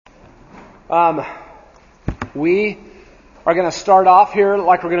We are going to start off here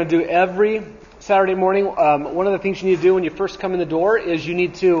like we're going to do every Saturday morning. One of the things you need to do when you first come in the door is you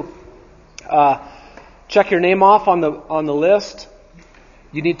need to check your name off on the list.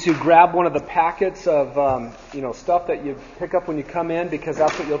 You need to grab one of the packets of stuff that you pick up when you come in, because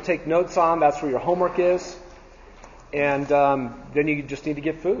that's what you'll take notes on. That's where your homework is. And then you just need to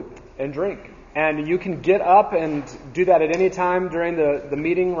get food and drink. And you can get up and do that at any time during the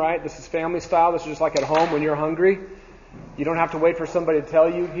meeting, right? This is family style. This is just like at home when you're hungry. You don't have to wait for somebody to tell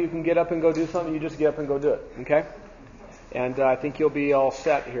you can get up and go do something. You just get up and go do it, okay? And I think you'll be all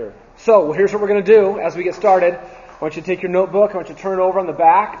set here. So here's what we're going to do as we get started. I want you to take your notebook. I want you to turn it over on the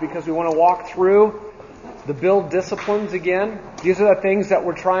back because we want to walk through the build disciplines again. These are the things that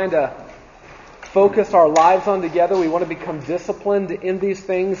we're trying to focus our lives on together. We want to become disciplined in these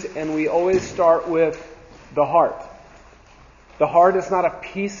things, and we always start with the heart. The heart is not a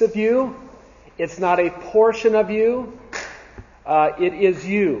piece of you. It's not a portion of you. It is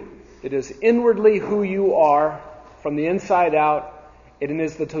you. It is inwardly who you are from the inside out. It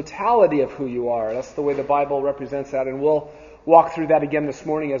is the totality of who you are. That's the way the Bible represents that, and we'll walk through that again this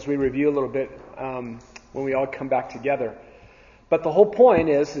morning as we review a little bit when we all come back together. But the whole point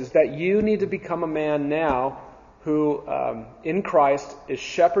is that you need to become a man now who, in Christ, is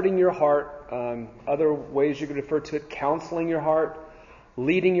shepherding your heart. Other ways you could refer to it: counseling your heart,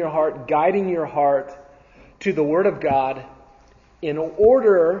 leading your heart, guiding your heart to the Word of God in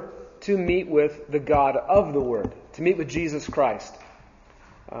order to meet with the God of the Word, to meet with Jesus Christ.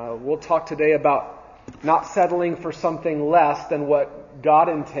 We'll talk today about not settling for something less than what God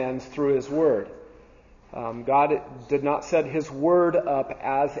intends through His Word. God did not set His Word up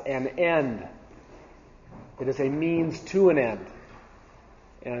as an end. It is a means to an end.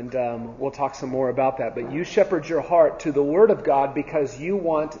 And we'll talk some more about that. But you shepherd your heart to the Word of God because you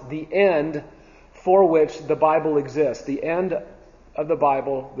want the end for which the Bible exists. The end of the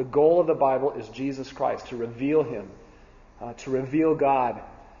Bible, the goal of the Bible is Jesus Christ, to reveal Him, to reveal God.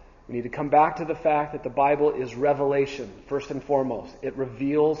 We need to come back to the fact that the Bible is revelation, first and foremost. It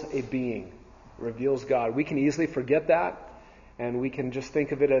reveals a being. Reveals God. We can easily forget that, and we can just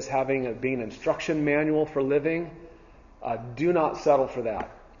think of it as being an instruction manual for living. Do not settle for that.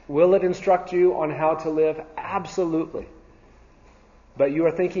 Will it instruct you on how to live? Absolutely. But you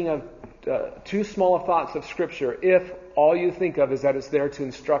are thinking of too small of thoughts of Scripture if all you think of is that it's there to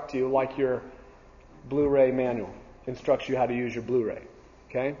instruct you, like your Blu-ray manual instructs you how to use your Blu-ray.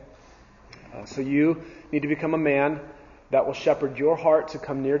 Okay? So you need to become a man that will shepherd your heart to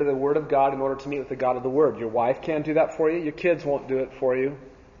come near to the Word of God in order to meet with the God of the Word. Your wife can't do that for you. Your kids won't do it for you.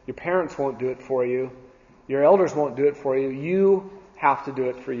 Your parents won't do it for you. Your elders won't do it for you. You have to do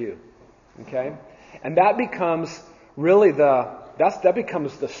it for you. Okay? And that becomes really that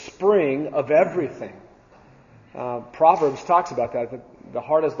becomes the spring of everything. Proverbs talks about that. The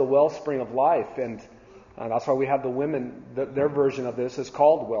heart is the wellspring of life, and that's why we have the women. Their version of this is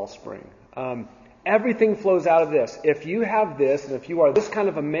called wellspring. Everything flows out of this. If you have this, and if you are this kind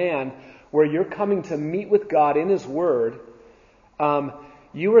of a man where you're coming to meet with God in His Word,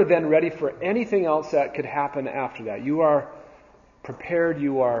 you are then ready for anything else that could happen after that. You are prepared.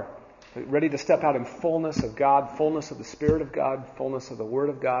 You are ready to step out in fullness of God, fullness of the Spirit of God, fullness of the Word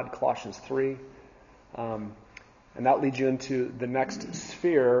of God, Colossians 3. And that leads you into the next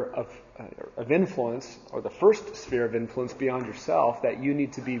sphere of influence, or the first sphere of influence beyond yourself that you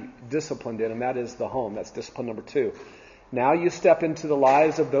need to be disciplined in, and that is the home. That's discipline number 2. Now you step into the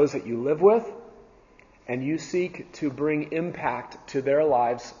lives of those that you live with, and you seek to bring impact to their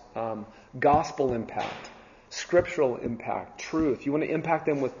lives, gospel impact, scriptural impact, truth. You want to impact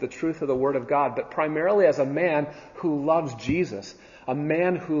them with the truth of the Word of God, but primarily as a man who loves Jesus, a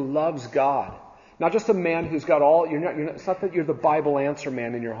man who loves God. Not just a man who's got all, it's not that you're the Bible answer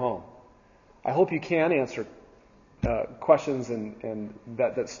man in your home. I hope you can answer questions and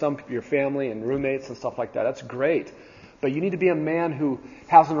that stump your family and roommates and stuff like that. That's great. But you need to be a man who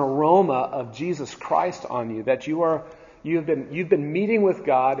has an aroma of Jesus Christ on you, that you've been meeting with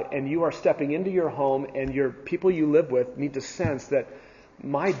God, and you are stepping into your home, and your people you live with need to sense that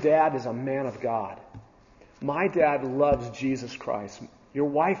my dad is a man of God. My dad loves Jesus Christ. Your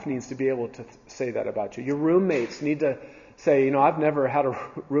wife needs to be able to say that about you. Your roommates need to say, I've never had a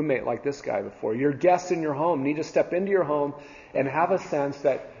roommate like this guy before. Your guests in your home need to step into your home and have a sense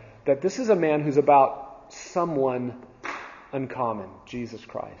that this is a man who's about someone uncommon, Jesus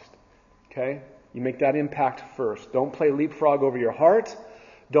Christ. Okay? You make that impact first. Don't play leapfrog over your heart.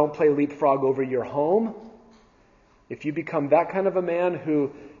 Don't play leapfrog over your home. If you become that kind of a man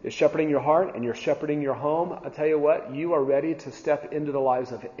who is shepherding your heart and you're shepherding your home, I'll tell you what, you are ready to step into the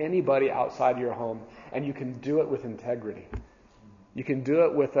lives of anybody outside your home, and you can do it with integrity. You can do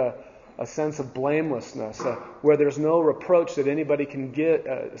it with a sense of blamelessness, where there's no reproach that anybody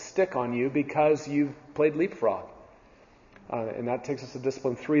can stick on you because you've played leapfrog. And that takes us to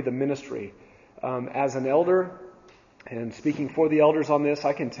discipline 3, the ministry. As an elder, and speaking for the elders on this,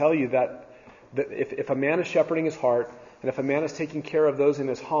 I can tell you that if a man is shepherding his heart, and if a man is taking care of those in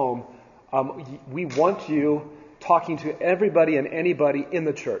his home, we want you talking to everybody and anybody in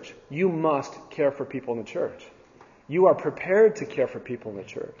the church. You must care for people in the church. You are prepared to care for people in the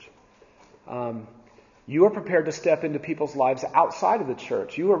church. You are prepared to step into people's lives outside of the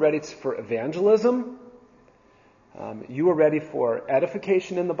church. You are ready for evangelism. You are ready for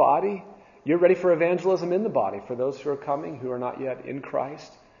edification in the body. You're ready for evangelism in the body for those who are coming, who are not yet in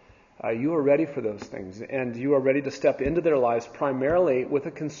Christ. You are ready for those things, and you are ready to step into their lives primarily with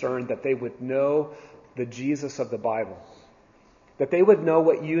a concern that they would know the Jesus of the Bible, that they would know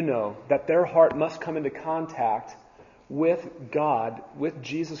what you know, that their heart must come into contact with God, with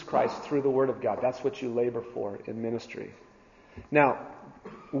Jesus Christ through the Word of God. That's what you labor for in ministry. Now,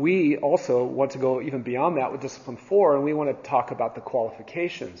 we also want to go even beyond that with Discipline 4, and we want to talk about the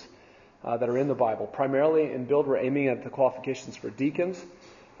qualifications that are in the Bible. Primarily in Build, we're aiming at the qualifications for deacons.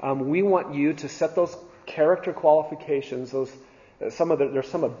 We want you to set those character qualifications, there's some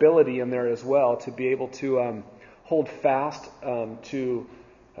ability in there as well to be able to hold fast to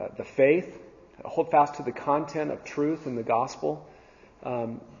the faith, hold fast to the content of truth in the gospel.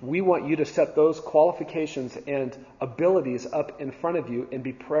 We want you to set those qualifications and abilities up in front of you and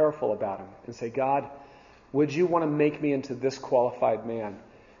be prayerful about them and say, God, would you want to make me into this qualified man?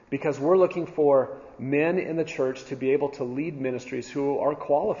 Because we're looking for men in the church to be able to lead ministries who are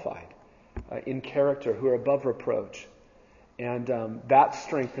qualified in character, who are above reproach. And that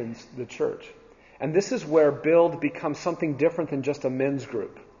strengthens the church. And this is where Build becomes something different than just a men's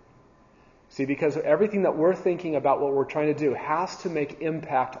group. See, because everything that we're thinking about what we're trying to do has to make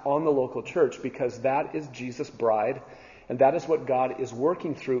impact on the local church, because that is Jesus' bride, and that is what God is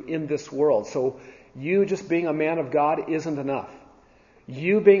working through in this world. So you just being a man of God isn't enough.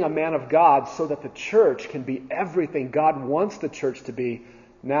 You being a man of God so that the church can be everything God wants the church to be,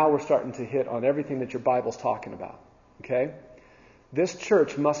 now we're starting to hit on everything that your Bible's talking about. Okay? This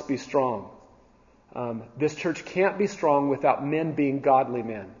church must be strong. This church can't be strong without men being godly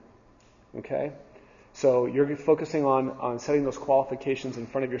men. Okay? So you're focusing on setting those qualifications in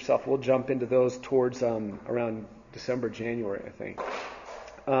front of yourself. We'll jump into those towards around December, January, I think.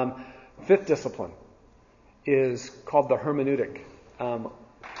 5th discipline is called the hermeneutic.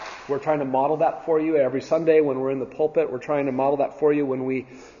 We're trying to model that for you every Sunday when we're in the pulpit. We're trying to model that for you when we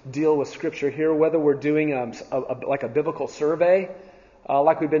deal with Scripture here, whether we're doing like a biblical survey,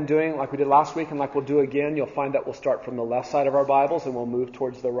 like we've been doing, like we did last week and like we'll do again. You'll find that we'll start from the left side of our Bibles and we'll move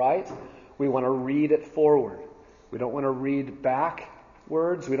towards the right. We want to read it forward. We don't want to read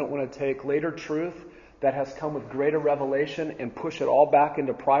backwards. We don't want to take later truth that has come with greater revelation and push it all back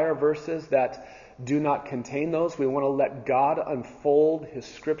into prior verses that do not contain those. We want to let God unfold His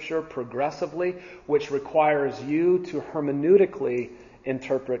Scripture progressively, which requires you to hermeneutically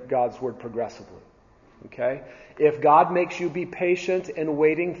interpret God's Word progressively. Okay? If God makes you be patient in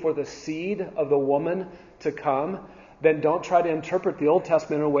waiting for the seed of the woman to come, then don't try to interpret the Old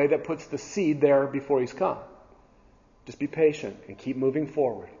Testament in a way that puts the seed there before He's come. Just be patient and keep moving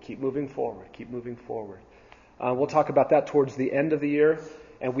forward. Keep moving forward. Keep moving forward. We'll talk about that towards the end of the year.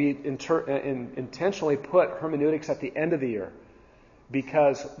 And we intentionally put hermeneutics at the end of the year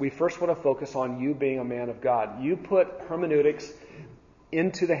because we first want to focus on you being a man of God. You put hermeneutics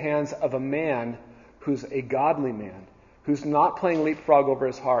into the hands of a man who's a godly man, who's not playing leapfrog over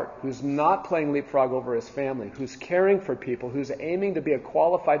his heart, who's not playing leapfrog over his family, who's caring for people, who's aiming to be a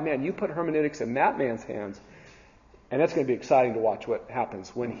qualified man. You put hermeneutics in that man's hands, and it's going to be exciting to watch what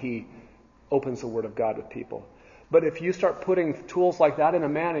happens when he opens the Word of God with people. But if you start putting tools like that in a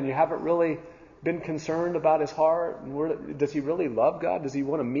man and you haven't really been concerned about his heart, does he really love God? Does he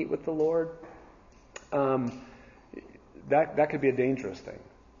want to meet with the Lord? That could be a dangerous thing.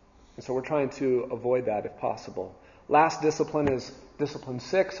 And so we're trying to avoid that if possible. Last discipline is discipline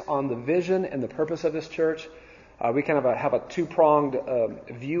 6 on the vision and the purpose of this church. We kind of have a two-pronged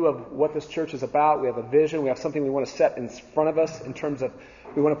view of what this church is about. We have a vision. We have something we want to set in front of us in terms of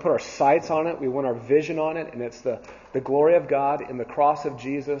we want to put our sights on it. We want our vision on it. And it's the glory of God in the cross of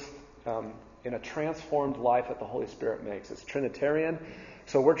Jesus in a transformed life that the Holy Spirit makes. It's Trinitarian.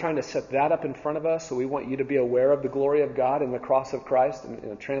 So we're trying to set that up in front of us. So we want you to be aware of the glory of God in the cross of Christ and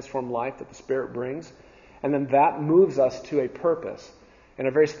in a transformed life that the Spirit brings. And then that moves us to a purpose. and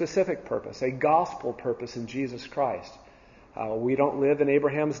a very specific purpose, a gospel purpose in Jesus Christ. We don't live in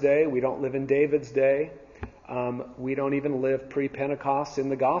Abraham's day. We don't live in David's day. We don't even live pre-Pentecost in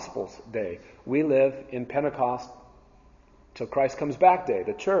the Gospels day. We live in Pentecost till Christ comes back day,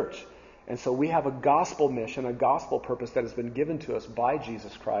 the church. And so we have a gospel mission, a gospel purpose that has been given to us by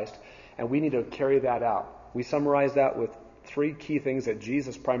Jesus Christ, and we need to carry that out. We summarize that with 3 key things that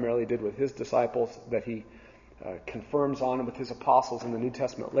Jesus primarily did with his disciples, that he confirms on with his apostles in the New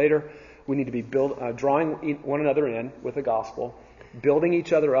Testament later. We need to be drawing one another in with the gospel, building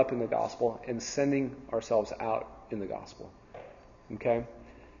each other up in the gospel, and sending ourselves out in the gospel. Okay?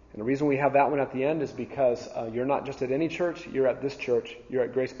 And the reason we have that one at the end is because you're not just at any church, you're at this church, you're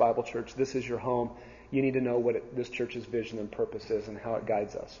at Grace Bible Church, this is your home. You need to know what this church's vision and purpose is and how it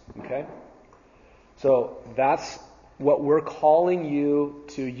guides us. Okay? So that's what we're calling you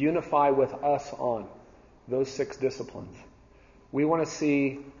to unify with us on, those 6 disciplines. We want to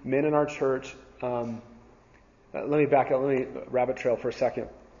see men in our church. Let me back up. Let me rabbit trail for a second.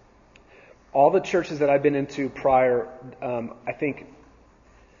 All the churches that I've been into prior, I think,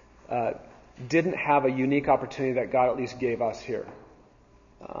 didn't have a unique opportunity that God at least gave us here.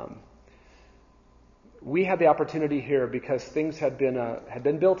 We had the opportunity here because things had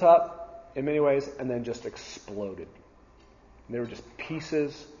been built up in many ways and then just exploded. There were just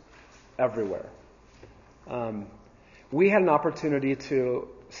pieces everywhere. We had an opportunity to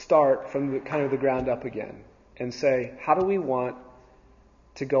start from the ground up again and say, how do we want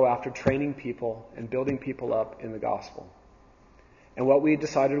to go after training people and building people up in the gospel? And what we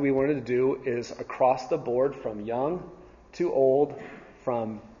decided we wanted to do is across the board, from young to old,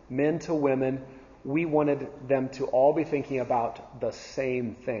 from men to women, we wanted them to all be thinking about the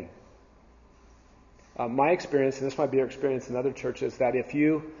same thing. My experience, and this might be your experience in other churches, that if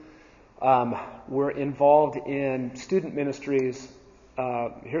you were involved in student ministries,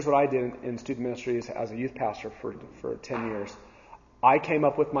 here's what I did in student ministries as a youth pastor for 10 years. I came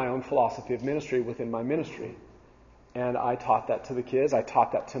up with my own philosophy of ministry within my ministry. And I taught that to the kids. I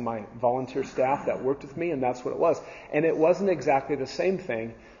taught that to my volunteer staff that worked with me, and that's what it was. And it wasn't exactly the same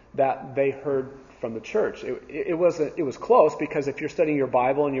thing that they heard from the church. It was close, because if you're studying your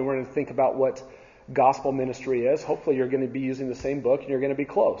Bible and you want to think about what gospel ministry is, hopefully you're going to be using the same book and you're going to be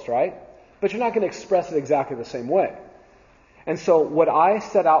close, right? But you're not going to express it exactly the same way. And so what I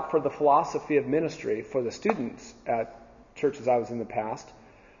set out for the philosophy of ministry for the students at churches I was in the past,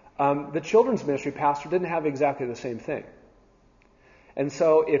 the children's ministry pastor didn't have exactly the same thing. And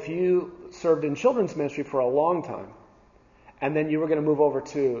so if you served in children's ministry for a long time, and then you were going to move over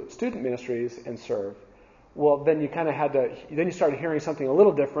to student ministries and serve, well, then you kind of had to, then you started hearing something a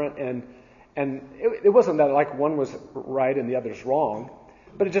little different, and it wasn't that like one was right and the other's wrong,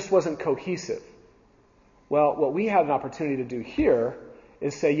 but it just wasn't cohesive. Well, what we had an opportunity to do here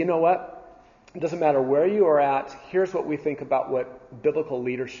is say, you know what? It doesn't matter where you are at. Here's what we think about what biblical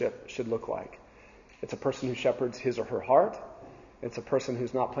leadership should look like. It's a person who shepherds his or her heart. It's a person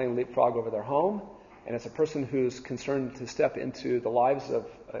who's not playing leapfrog over their home. And it's a person who's concerned to step into the lives of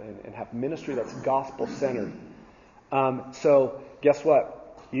and have ministry that's gospel-centered. So guess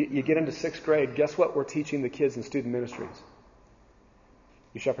what? You get into 6th grade. Guess what we're teaching the kids in student ministries?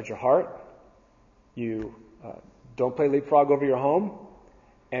 You shepherd your heart. You don't play leapfrog over your home.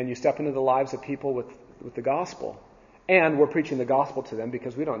 And you step into the lives of people with the gospel. And we're preaching the gospel to them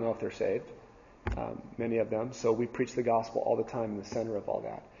because we don't know if they're saved, many of them. So we preach the gospel all the time in the center of all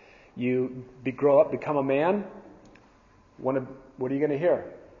that. You grow up, become a man. What are you going to hear?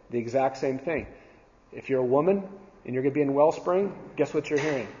 The exact same thing. If you're a woman and you're going to be in Wellspring, guess what you're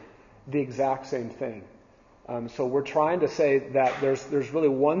hearing? The exact same thing. So we're trying to say that there's really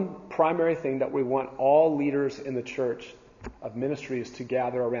one primary thing that we want all leaders in the church of ministries to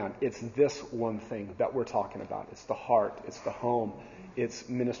gather around. It's this one thing that we're talking about. It's the heart. It's the home. It's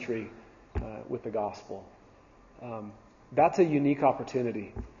ministry with the gospel. That's a unique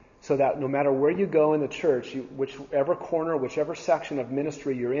opportunity, so that no matter where you go in the church, whichever corner, whichever section of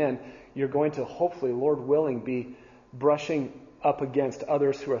ministry you're in, you're going to hopefully, Lord willing, be brushing up against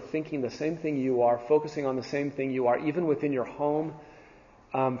others who are thinking the same thing you are, focusing on the same thing you are, even within your home.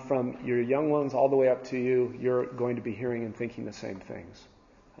 From your young ones all the way up to you, you're going to be hearing and thinking the same things.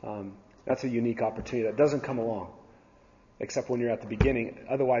 That's a unique opportunity that doesn't come along, except when you're at the beginning.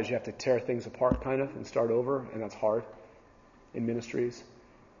 Otherwise, you have to tear things apart kind of and start over, and that's hard in ministries.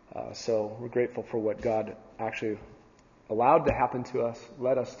 So we're grateful for what God actually allowed to happen to us,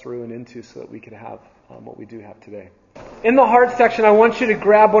 led us through and into, so that we could have what we do have today. In the heart section, I want you to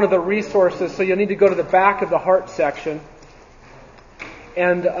grab one of the resources, so you'll need to go to the back of the heart section.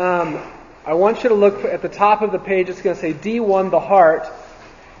 And I want you to look at the top of the page. It's going to say D1, the heart.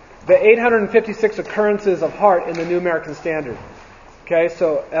 the 856 occurrences of heart in the New American Standard. Okay,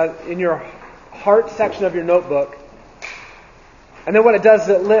 so in your heart section of your notebook, and then what it does is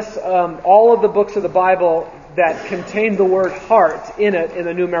it lists all of the books of the Bible that contain the word heart in it in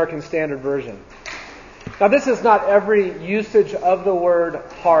the New American Standard Version. Now, this is not every usage of the word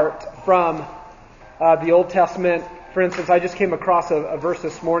heart from the Old Testament. For instance, I just came across a verse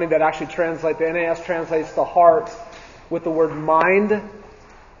this morning that actually translates, the NAS translates the heart with the word mind.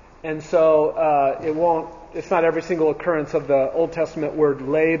 And so it's not every single occurrence of the Old Testament word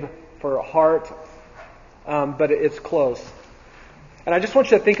lab for heart, but it's close. And I just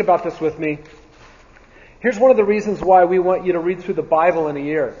want you to think about this with me. Here's one of the reasons why we want you to read through the Bible in a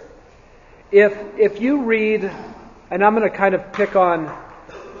year. If you read, and I'm going to kind of pick on,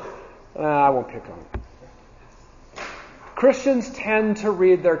 I won't pick on. Christians tend to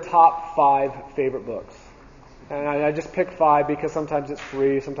read their top 5 favorite books. And I just pick 5 because sometimes it's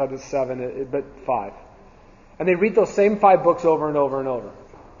 3, sometimes it's 7, but 5. And they read those same 5 books over and over and over.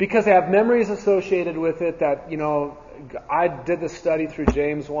 Because they have memories associated with it that, I did this study through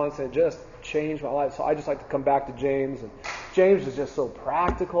James once and it just changed my life. So I just like to come back to James. And James is just so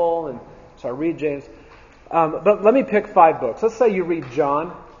practical. And so I read James. But let me pick 5 books. Let's say you read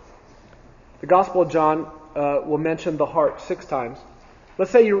John. The Gospel of John will mention the heart 6 times.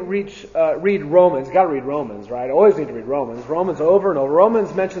 Let's say you read Romans. You've got to read Romans, right? Always need to read Romans. Romans over and over.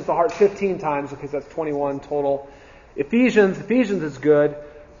 Romans mentions the heart 15 times because that's 21 total. Ephesians is good.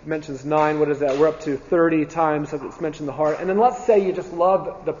 It mentions 9. What is that? We're up to 30 times that it's mentioned the heart. And then let's say you just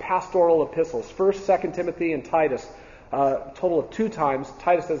love the pastoral epistles. 1st, 2nd Timothy, and Titus. Total of 2 times.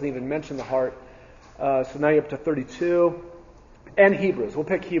 Titus doesn't even mention the heart. So now you're up to 32. And Hebrews. We'll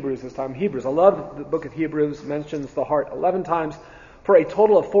pick Hebrews this time. Hebrews. I love the book of Hebrews. Mentions the heart 11 times. For a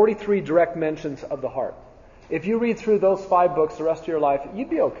total of 43 direct mentions of the heart. If you read through those 5 books the rest of your life,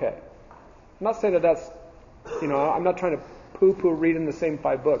 you'd be okay. I'm not saying that that's, I'm not trying to poo-poo reading the same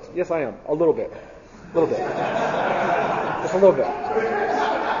 5 books. Yes, I am. A little bit. Just a little bit.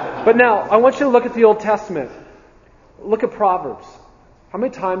 But now, I want you to look at the Old Testament. Look at Proverbs. How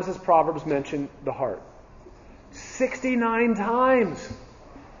many times does Proverbs mention the heart? 69 times.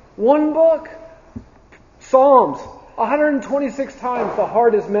 1 book. Psalms. 126 times the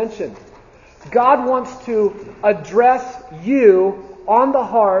heart is mentioned. God wants to address you on the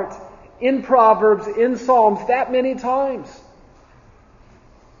heart in Proverbs, in Psalms, that many times.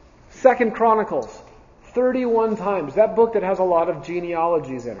 2 Chronicles, 31 times. That book that has a lot of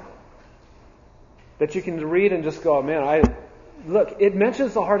genealogies in it. That you can read and just go, look, it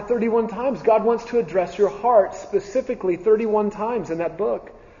mentions the heart 31 times. God wants to address your heart specifically 31 times in that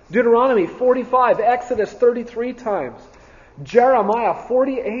book. Deuteronomy 45, Exodus 33 times, Jeremiah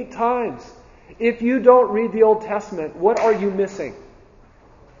 48 times. If you don't read the Old Testament, what are you missing?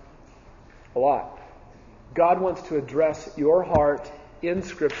 A lot. God wants to address your heart in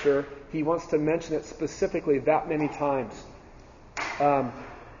Scripture. He wants to mention it specifically that many times.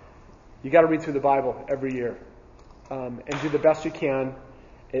 You got to read through the Bible every year and do the best you can.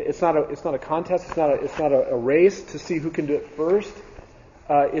 It's not a contest. It's not a race to see who can do it first.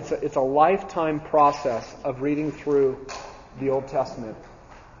 It's a lifetime process of reading through the Old Testament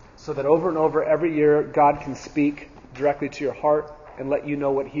so that over and over every year God can speak directly to your heart and let you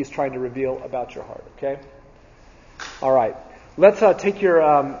know what He's trying to reveal about your heart. Okay? All right. Let's take your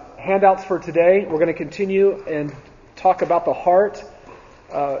handouts for today. We're going to continue and talk about the heart,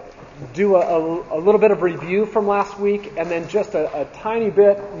 do a little bit of review from last week, and then just a tiny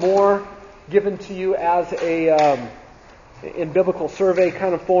bit more given to you as in biblical survey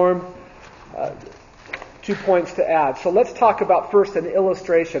kind of form. 2 points to add. So let's talk about first an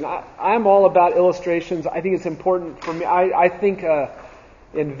illustration. I'm all about illustrations. I think it's important for me. I think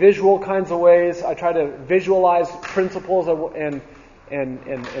in visual kinds of ways. I try to visualize principles and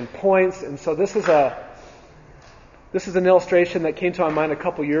points. And so this is an illustration that came to my mind a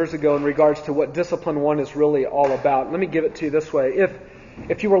couple years ago in regards to what Discipline 1 is really all about. Let me give it to you this way.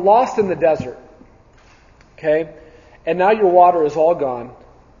 If you were lost in the desert, okay, and now your water is all gone,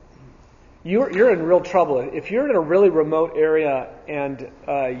 you're in real trouble. If you're in a really remote area and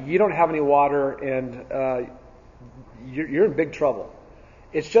you don't have any water and you're in big trouble.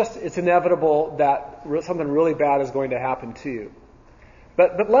 It's inevitable that something really bad is going to happen to you.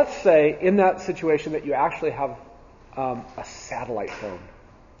 But let's say in that situation that you actually have a satellite phone.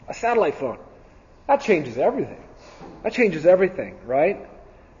 A satellite phone. That changes everything. Right?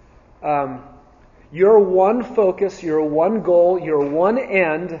 Your one focus, your one goal, your one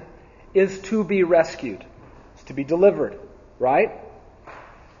end is to be rescued. It's to be delivered. Right?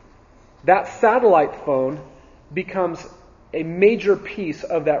 That satellite phone becomes a major piece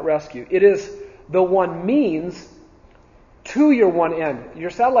of that rescue. It is the one means to your one end. Your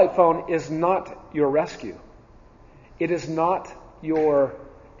satellite phone is not your rescue. It is not your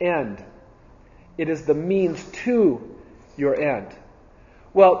end. It is the means to your end.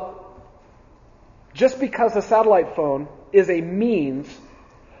 Well, just because a satellite phone is a means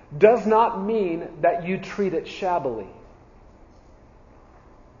does not mean that you treat it shabbily.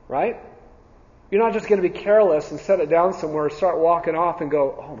 Right? You're not just going to be careless and set it down somewhere, start walking off and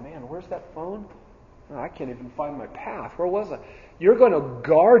go, oh man, where's that phone? Oh, I can't even find my path. Where was I? You're going to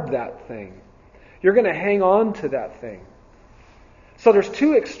guard that thing. You're going to hang on to that thing. So there's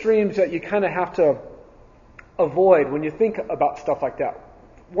two extremes that you kind of have to avoid when you think about stuff like that.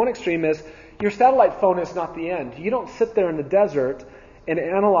 One extreme is your satellite phone is not the end. You don't sit there in the desert and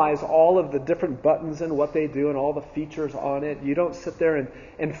analyze all of the different buttons and what they do and all the features on it. You don't sit there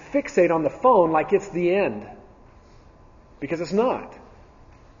and fixate on the phone like it's the end. Because it's not.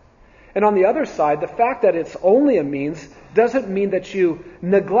 And on the other side, the fact that it's only a means doesn't mean that you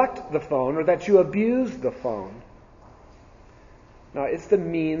neglect the phone or that you abuse the phone. No, it's the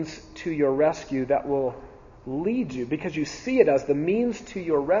means to your rescue that will lead you. Because you see it as the means to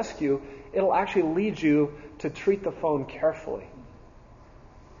your rescue, it'll actually lead you to treat the phone carefully.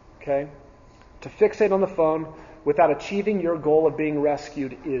 Okay? To fixate on the phone without achieving your goal of being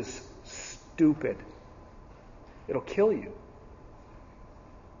rescued is stupid. It'll kill you.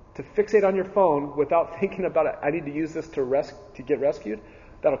 To fixate on your phone without thinking about it, I need to use this to get rescued,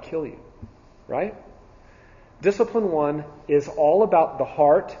 that'll kill you. Right? Discipline 1 is all about the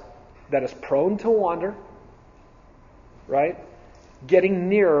heart that is prone to wander, right? Getting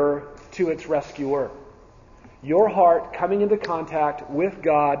nearer to its rescuer. Your heart coming into contact with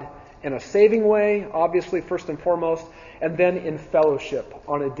God in a saving way, obviously first and foremost, and then in fellowship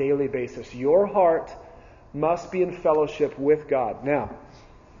on a daily basis. Your heart must be in fellowship with God. Now,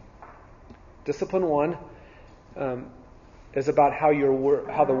 discipline 1 is about how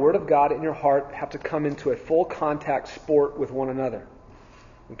the Word of God and your heart have to come into a full contact sport with one another.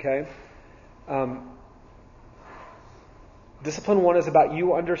 Okay? Discipline 1 is about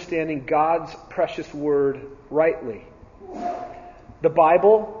you understanding God's precious Word rightly. The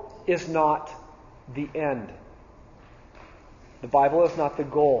Bible is not the end. The Bible is not the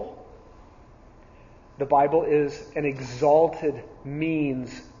goal. The Bible is an exalted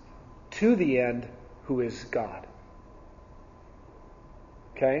means to the end, who is God.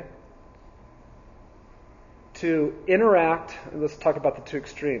 Okay? To interact, let's talk about the two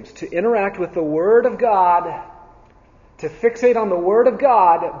extremes. To interact with the Word of God, to fixate on the Word of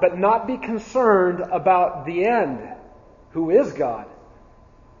God, but not be concerned about the end, who is God,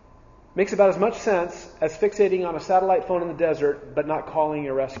 makes about as much sense as fixating on a satellite phone in the desert, but not calling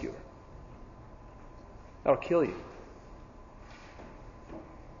your rescuer. That'll kill you.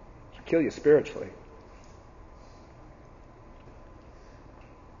 It'll kill you spiritually.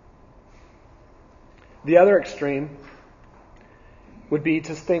 The other extreme would be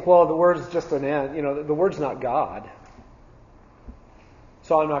to think, well, the Word is just an end. The Word's not God.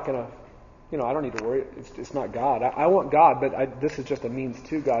 So I'm not going to, I don't need to worry. It's not God. I want God, but this is just a means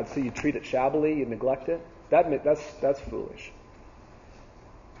to God. So you treat it shabbily, you neglect it. That's foolish.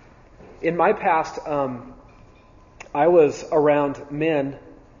 In my past, I was around men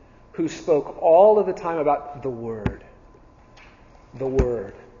who spoke all of the time about the Word. The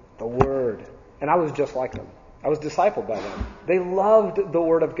Word. The Word. And I was just like them. I was discipled by them. They loved the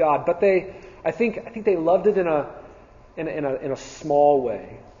Word of God, but I think they loved it in a small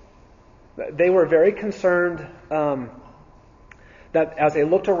way. They were very concerned that as they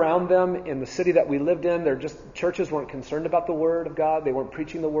looked around them in the city that we lived in, churches weren't concerned about the Word of God. They weren't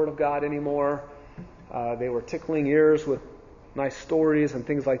preaching the Word of God anymore. They were tickling ears with nice stories and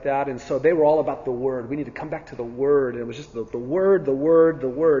things like that. And so they were all about the Word. We need to come back to the Word. And it was just the Word, the Word, the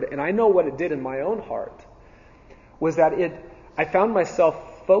Word. And I know what it did in my own heart was that I found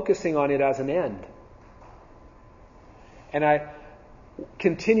myself focusing on it as an end. And I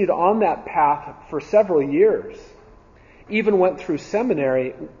continued on that path for several years. Even went through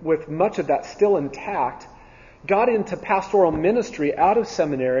seminary with much of that still intact. Got into pastoral ministry out of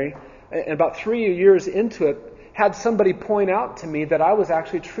seminary. And about 3 years into it, had somebody point out to me that I was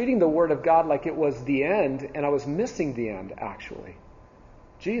actually treating the Word of God like it was the end, and I was missing the end, actually.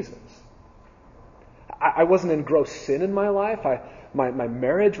 Jesus. I wasn't in gross sin in my life. My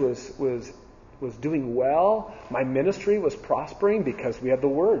marriage was doing well. My ministry was prospering because we had the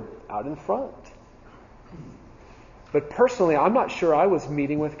Word out in front. But personally, I'm not sure I was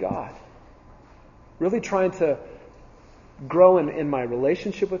meeting with God. Really trying to grow in my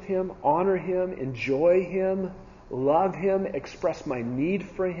relationship with Him, honor Him, enjoy Him, love Him, express my need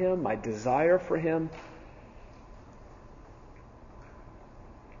for Him, my desire for Him.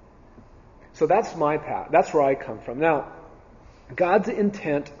 So that's my path. That's where I come from. Now, God's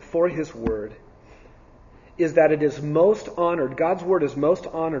intent for His Word is that it is most honored. God's Word is most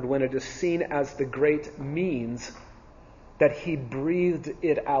honored when it is seen as the great means that He breathed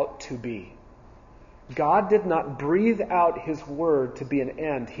it out to be. God did not breathe out His Word to be an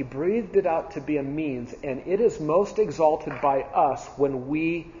end. He breathed it out to be a means, and it is most exalted by us when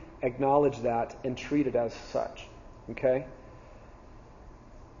we acknowledge that and treat it as such. Okay?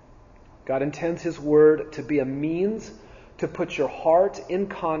 God intends His Word to be a means to put your heart in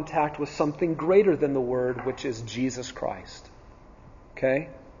contact with something greater than the Word, which is Jesus Christ. Okay?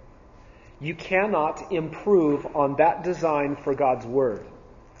 You cannot improve on that design for God's Word.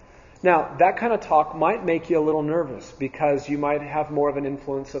 Now, that kind of talk might make you a little nervous because you might have more of an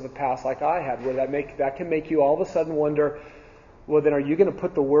influence of the past like I had, where that can make you all of a sudden wonder, well, then are you going to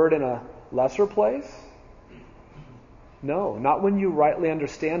put the Word in a lesser place? No, not when you rightly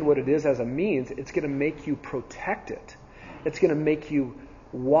understand what it is as a means. It's going to make you protect it. It's going to make you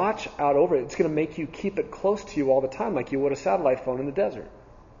watch out over it. It's going to make you keep it close to you all the time like you would a satellite phone in the desert.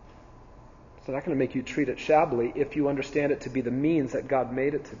 It's not going to make you treat it shabbily if you understand it to be the means that God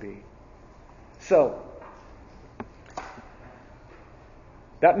made it to be. So,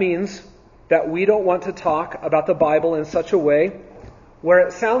 that means that we don't want to talk about the Bible in such a way where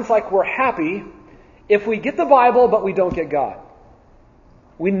it sounds like we're happy if we get the Bible but we don't get God.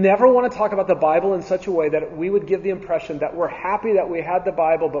 We never want to talk about the Bible in such a way that we would give the impression that we're happy that we had the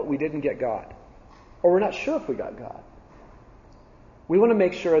Bible but we didn't get God. Or we're not sure if we got God. We want to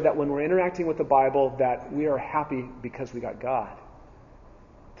make sure that when we're interacting with the Bible that we are happy because we got God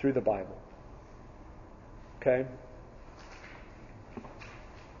through the Bible. Okay?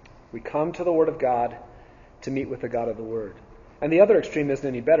 We come to the Word of God to meet with the God of the Word. And the other extreme isn't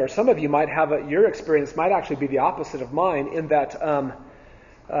any better. Some of you might have your experience might actually be the opposite of mine in that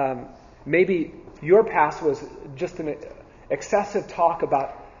maybe your past was just an excessive talk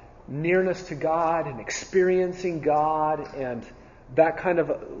about nearness to God and experiencing God and that kind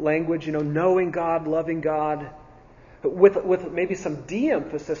of language, knowing God, loving God, with maybe some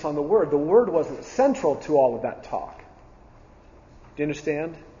de-emphasis on the Word. The Word wasn't central to all of that talk. Do you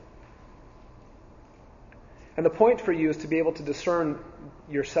understand? And the point for you is to be able to discern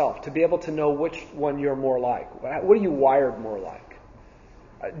yourself, to be able to know which one you're more like. What are you wired more like?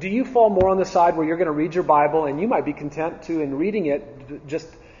 Do you fall more on the side where you're going to read your Bible and you might be content to, in reading it, just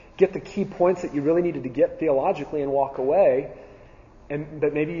get the key points that you really needed to get theologically and walk away, and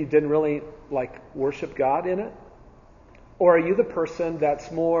that maybe you didn't really worship God in it? Or are you the person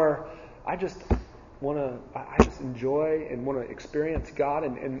that's more, I just enjoy and want to experience God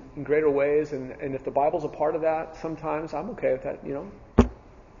in greater ways, and if the Bible's a part of that, sometimes I'm okay with that,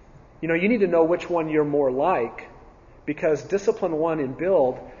 You need to know which one you're more like, because Discipline 1 in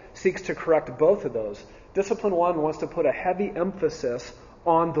Build seeks to correct both of those. Discipline 1 wants to put a heavy emphasis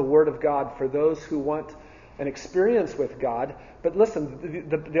on the Word of God for those who want an experience with God. But listen,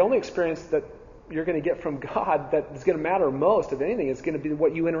 the only experience that you're going to get from God that is going to matter most of anything is going to be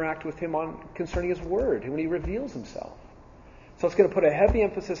what you interact with Him on concerning His Word, when He reveals Himself. So it's going to put a heavy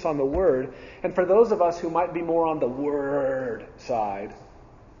emphasis on the Word. And for those of us who might be more on the Word side,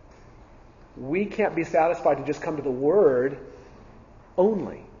 we can't be satisfied to just come to the Word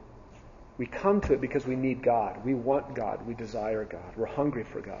only. We come to it because we need God. We want God. We desire God. We're hungry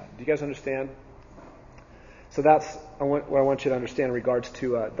for God. Do you guys understand? So that's what I want you to understand in regards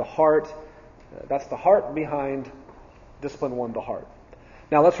to the heart. That's the heart behind Discipline 1, the heart.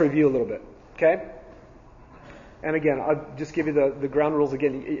 Now let's review a little bit, okay? And again, I'll just give you the ground rules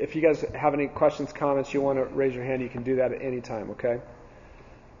again. If you guys have any questions, comments, you want to raise your hand, you can do that at any time, okay?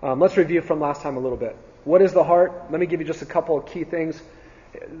 Let's review from last time a little bit. What is the heart? Let me give you just a couple of key things.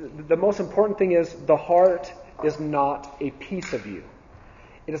 The most important thing is the heart is not a piece of you.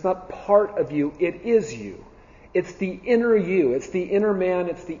 It is not part of you. It is you. It's the inner you. It's the inner man.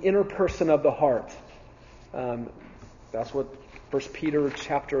 It's the inner person of the heart. That's what 1 Peter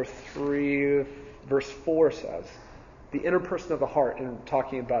chapter 3, verse 4 says. The inner person of the heart, and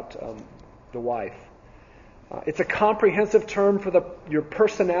talking about the wife. It's a comprehensive term for your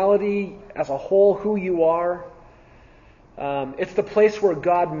personality as a whole, who you are. It's the place where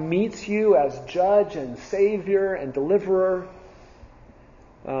God meets you as judge and savior and deliverer.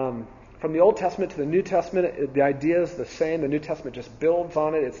 From the Old Testament to the New Testament, the idea is the same. The New Testament just builds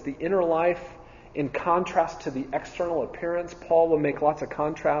on it. It's the inner life in contrast to the external appearance. Paul will make lots of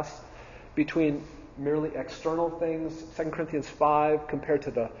contrasts between merely external things, 2 Corinthians 5, compared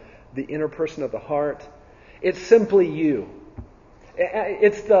to the inner person of the heart. It's simply you.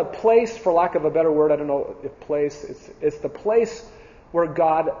 It's the place, for lack of a better word, I don't know if place, it's the place where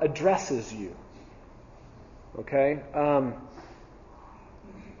God addresses you. Okay?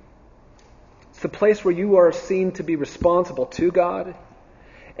 It's the place where you are seen to be responsible to God.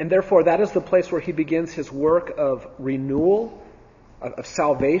 And therefore, that is the place where He begins His work of renewal, of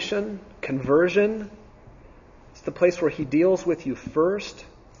salvation, conversion. It's the place where He deals with you first.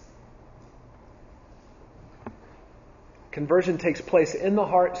 Conversion takes place in the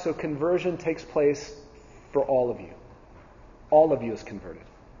heart, so conversion takes place for all of you. All of you is converted.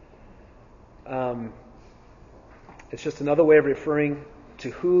 It's just another way of referring to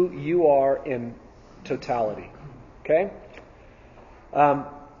who you are in totality. Okay?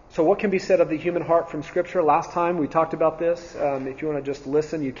 So what can be said of the human heart from Scripture? Last time we talked about this. If you want to just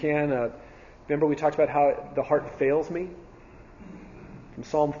listen, you can. Remember we talked about how the heart fails me? From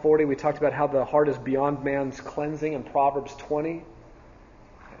Psalm 40, we talked about how the heart is beyond man's cleansing in Proverbs 20.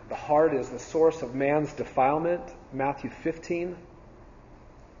 The heart is the source of man's defilement, Matthew 15.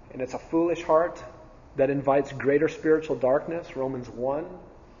 And it's a foolish heart that invites greater spiritual darkness, Romans 1.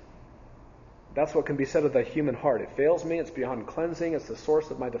 That's what can be said of the human heart. It fails me, it's beyond cleansing, it's the source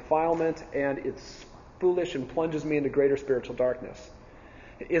of my defilement, and it's foolish and plunges me into greater spiritual darkness.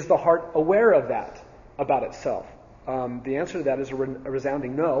 Is the heart aware of that about itself? The answer to that is a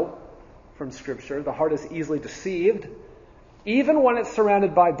resounding no from Scripture. The heart is easily deceived, even when it's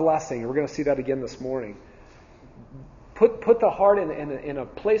surrounded by blessing. We're going to see that again this morning. Put the heart in a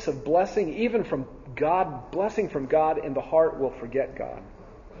place of blessing, even from God, blessing from God, and the heart will forget God.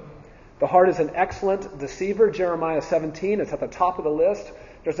 The heart is an excellent deceiver, Jeremiah 17. It's at the top of the list.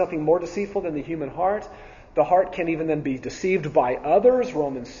 There's nothing more deceitful than the human heart. The heart can even then be deceived by others,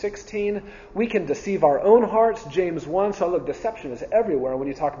 Romans 16. We can deceive our own hearts, James 1. So look, deception is everywhere when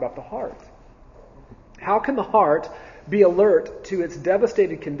you talk about the heart. How can the heart be alert to its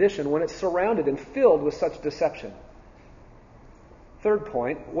devastated condition when it's surrounded and filled with such deception? Third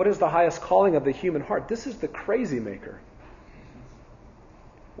point, what is the highest calling of the human heart? This is the crazy maker.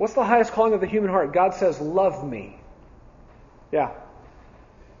 What's the highest calling of the human heart? God says, love me. Yeah.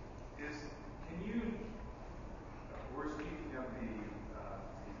 We're speaking of the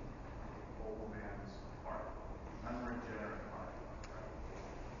old man's heart, unregenerate heart.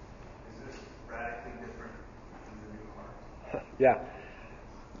 Is this radically different than the new heart? Yeah.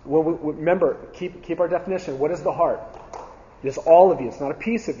 Well, remember, keep our definition. What is the heart? It is all of you. It's not a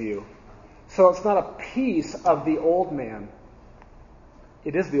piece of you. So it's not a piece of the old man.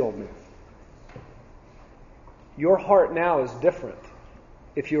 It is the old man. Your heart now is different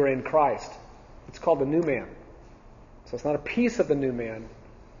if you are in Christ. It's called the new man. So it's not a piece of the new man.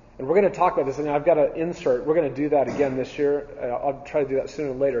 And we're going to talk about this, and I've got an insert. We're going to do that again this year. I'll try to do that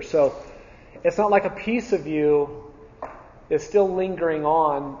sooner or later. So it's not like a piece of you is still lingering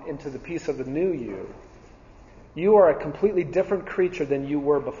on into the piece of the new you. You are a completely different creature than you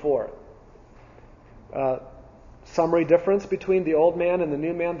were before. Summary difference between the old man and the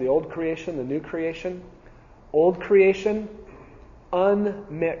new man, the old creation, the new creation. Old creation,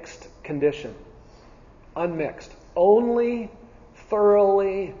 unmixed condition. Unmixed. Only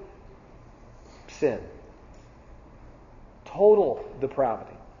thoroughly sin. Total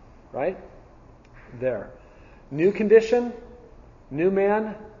depravity. Right? There. New condition, new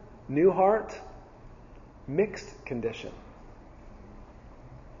man, new heart, mixed condition.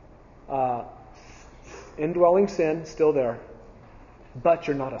 Indwelling sin, still there. But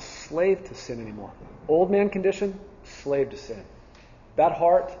you're not a slave to sin anymore. Old man condition, slave to sin. That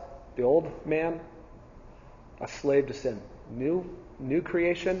heart, the old man, a slave to sin. New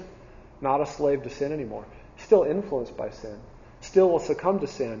creation, not a slave to sin anymore. Still influenced by sin. Still will succumb to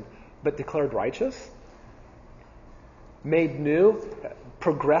sin, but declared righteous. Made new,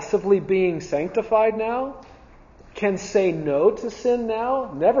 progressively being sanctified now. Can say no to sin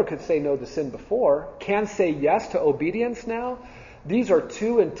now. Never could say no to sin before. Can say yes to obedience now. These are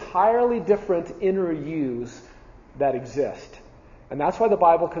two entirely different inner yous that exist. And that's why the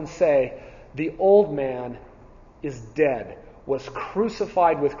Bible can say the old man is dead, was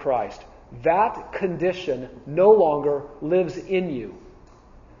crucified with Christ. That condition no longer lives in you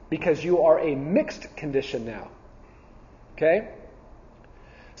because you are a mixed condition now. Okay?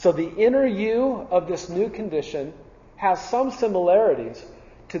 So the inner you of this new condition has some similarities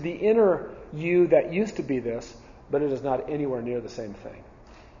to the inner you that used to be this, but it is not anywhere near the same thing.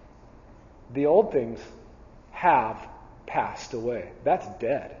 The old things have passed away. That's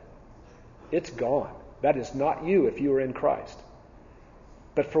dead. It's gone. That is not you if you are in Christ.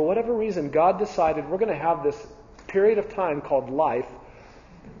 But for whatever reason, God decided we're going to have this period of time called life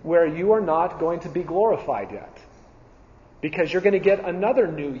where you are not going to be glorified yet. Because you're going to get another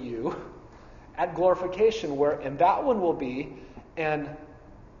new you at glorification, and that one will be an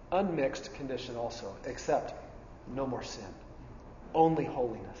unmixed condition also, except no more sin, only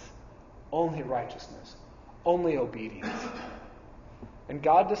holiness, only righteousness, only obedience. And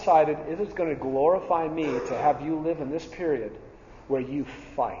God decided it is going to glorify me to have you live in this period where you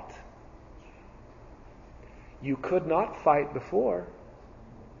fight. You could not fight before.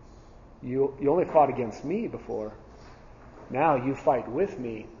 You only fought against me before. Now you fight with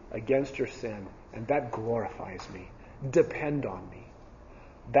me against your sin, and that glorifies me. Depend on me.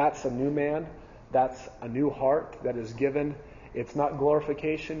 That's a new man. That's a new heart that is given. It's not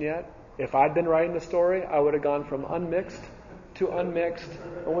glorification yet. If I'd been writing the story, I would have gone from unmixed to unmixed,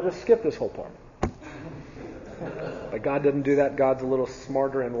 and we'll just skip this whole part. But God didn't do that. God's a little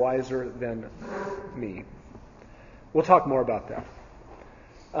smarter and wiser than me. We'll talk more about that.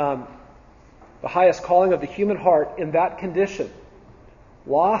 The highest calling of the human heart in that condition,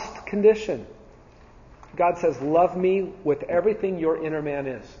 lost condition, God says, love me with everything your inner man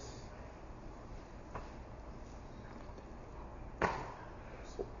is.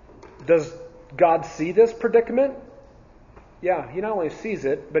 Does God see this predicament? Yeah, He not only sees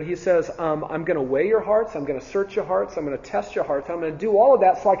it, but He says, I'm going to weigh your hearts, I'm going to search your hearts, I'm going to test your hearts, I'm going to do all of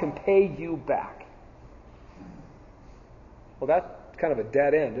that so I can pay you back. Well, that's kind of a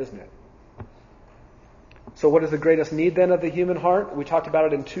dead end, isn't it? So what is the greatest need then of the human heart? We talked about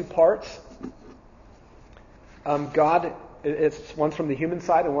it in two parts. It's one's from the human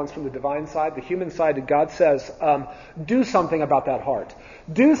side and one's from the divine side. The human side, God says, do something about that heart.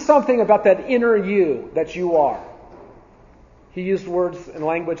 Do something about that inner you that you are. He used words and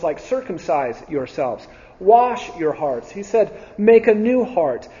language like circumcise yourselves. Wash your hearts. He said, make a new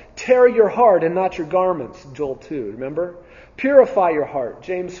heart. Tear your heart and not your garments. Joel 2, remember? Purify your heart.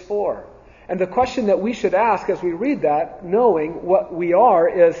 James 4. And the question that we should ask as we read that, knowing what we are,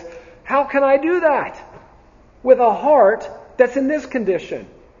 is, how can I do that with a heart that's in this condition?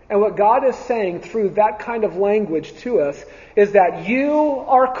 And what God is saying through that kind of language to us is that you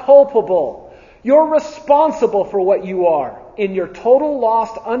are culpable. You're responsible for what you are. In your total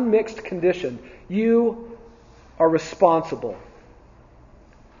lost, unmixed condition, you are responsible.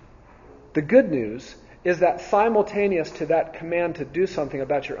 The good news is that simultaneous to that command to do something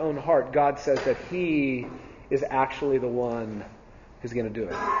about your own heart, God says that He is actually the one who's going to do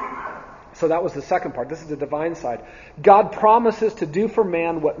it. So that was the second part. This is the divine side. God promises to do for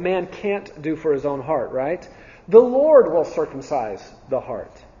man what man can't do for his own heart, right? The Lord will circumcise the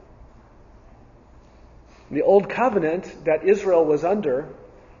heart. The old covenant that Israel was under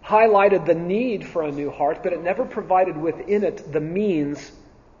highlighted the need for a new heart, but it never provided within it the means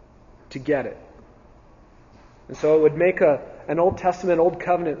to get it. And so it would make an Old Testament, Old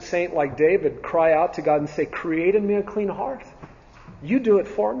Covenant saint like David cry out to God and say, create in me a clean heart. You do it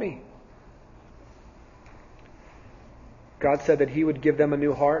for me. God said that He would give them a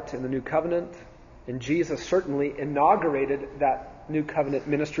new heart in the new covenant. And Jesus certainly inaugurated that new covenant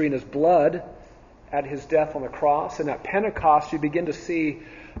ministry in His blood at His death on the cross. And at Pentecost, you begin to see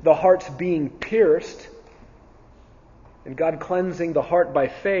the hearts being pierced and God cleansing the heart by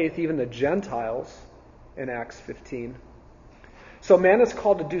faith, even the Gentiles, in Acts 15. So man is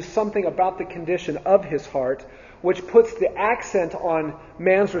called to do something about the condition of his heart, which puts the accent on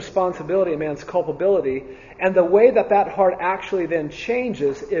man's responsibility and man's culpability. And the way that that heart actually then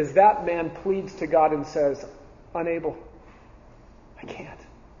changes is that man pleads to God and says, unable, I can't.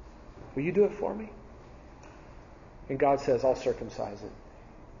 Will you do it for me? And God says, I'll circumcise it.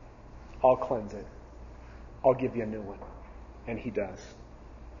 I'll cleanse it. I'll give you a new one. And He does.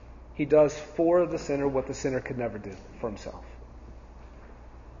 He does for the sinner what the sinner could never do for himself.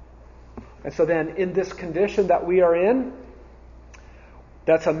 And so then in this condition that we are in,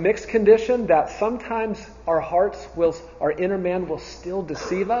 that's a mixed condition that sometimes our inner man will still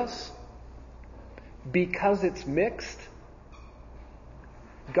deceive us because it's mixed.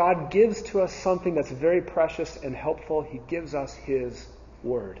 God gives to us something that's very precious and helpful. He gives us His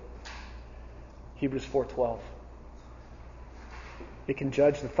Word. Hebrews 4:12. It can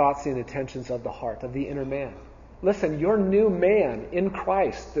judge the thoughts and intentions of the heart, of the inner man. Listen, your new man in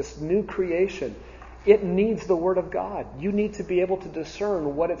Christ, this new creation, it needs the Word of God. You need to be able to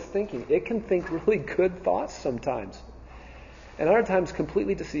discern what it's thinking. It can think really good thoughts sometimes, and other times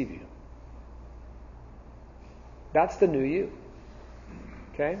completely deceive you. That's the new you.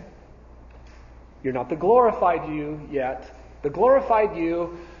 Okay? You're not the glorified you yet. The glorified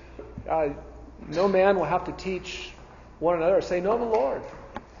you, no man will have to teach one another, say, know the Lord,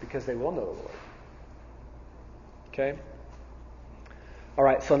 because they will know the Lord. Okay? All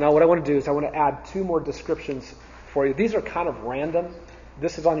right, so now what I want to do is I want to add 2 more descriptions for you. These are kind of random.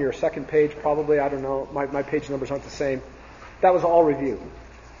 This is on your second page, probably. I don't know. My page numbers aren't the same. That was all review.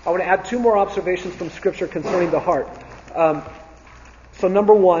 I want to add 2 more observations from Scripture concerning the heart. So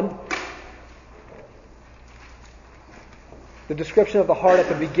number 1, the description of the heart at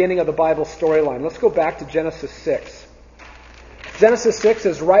the beginning of the Bible storyline. Let's go back to Genesis 6. Genesis 6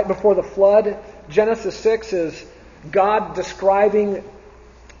 is right before the flood. Genesis 6 is God describing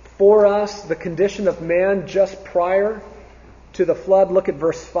for us the condition of man just prior to the flood. Look at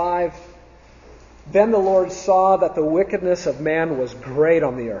verse 5. Then the Lord saw that the wickedness of man was great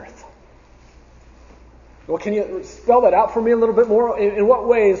on the earth. Well, can you spell that out for me a little bit more? In what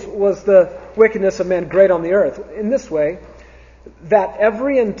ways was the wickedness of man great on the earth? In this way, that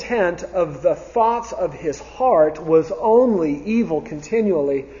every intent of the thoughts of his heart was only evil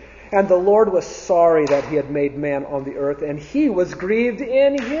continually, and the Lord was sorry that he had made man on the earth, and he was grieved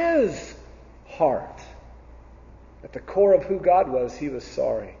in his heart. At the core of who God was, he was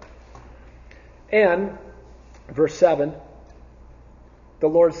sorry. And, verse 7, the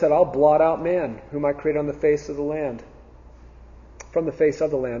Lord said, I'll blot out man, whom I create on the face of the land. From the face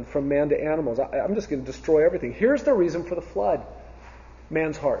of the land, from man to animals. I'm just going to destroy everything. Here's the reason for the flood.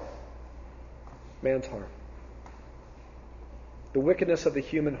 Man's heart. Man's heart. The wickedness of the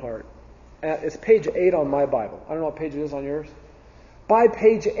human heart. It's page 8 on my Bible. I don't know what page it is on yours. By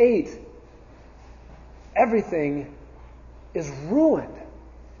page 8, everything is ruined.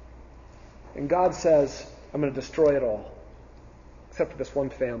 And God says, I'm going to destroy it all. Except for this one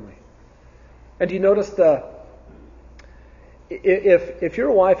family. And do you notice if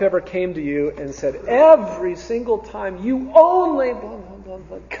your wife ever came to you and said, every single time you only, blah, blah, blah,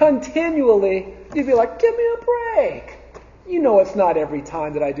 blah, continually, you'd be like, give me a break. You know it's not every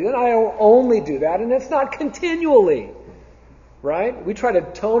time that I do that. I only do that, and it's not continually. Right? We try to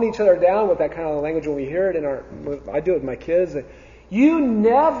tone each other down with that kind of language when we hear it I do it with my kids. You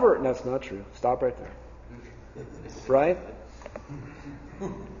never, that's not true. Stop right there. Right?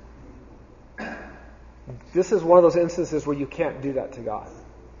 This is one of those instances where you can't do that to God.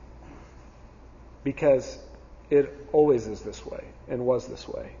 Because it always is this way and was this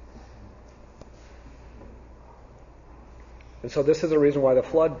way. And so this is the reason why the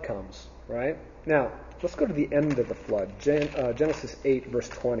flood comes, right? Now, let's go to the end of the flood. Genesis 8, verse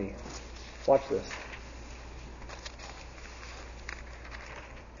 20. Watch this.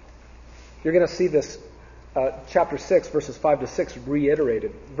 You're going to see this chapter 6, verses 5 to 6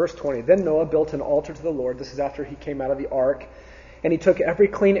 reiterated. Verse 20, Then Noah built an altar to the Lord. This is after he came out of the ark. And he took every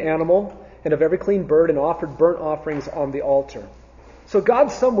clean animal and of every clean bird and offered burnt offerings on the altar. So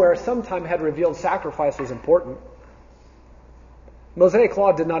God sometime had revealed sacrifice was important. Mosaic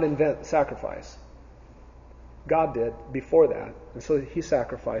law did not invent sacrifice. God did before that. And so he's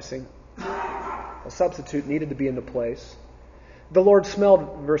sacrificing. A substitute needed to be in the place. The Lord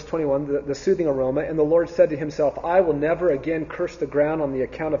smelled, verse 21, the soothing aroma, and the Lord said to himself, I will never again curse the ground on the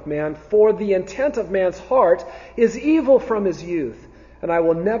account of man, for the intent of man's heart is evil from his youth, and I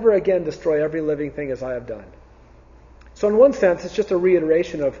will never again destroy every living thing as I have done. So in one sense, it's just a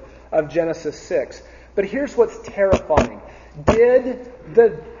reiteration of Genesis 6. But here's what's terrifying. Did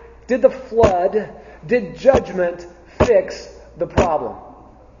the flood, did judgment fix the problem?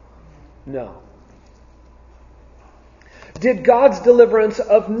 No. Did God's deliverance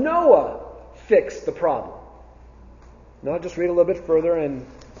of Noah fix the problem? No, just read a little bit further and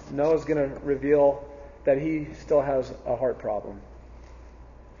Noah's going to reveal that he still has a heart problem.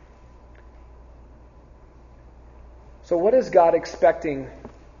 So what is God expecting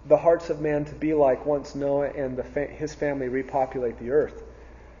the hearts of man to be like once Noah and his family repopulate the earth?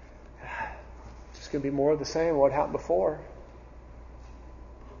 It's just going to be more of the same, what happened before.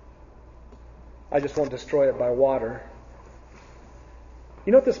 I just won't destroy it by water.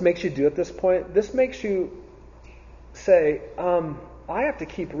 You know what this makes you do at this point? This makes you say, I have to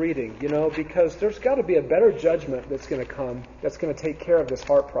keep reading, because there's got to be a better judgment that's going to come, that's going to take care of this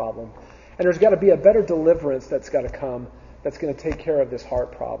heart problem. And there's got to be a better deliverance that's got to come, that's going to take care of this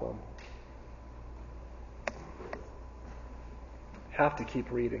heart problem. Have to keep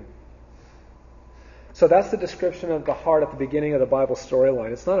reading. So that's the description of the heart at the beginning of the Bible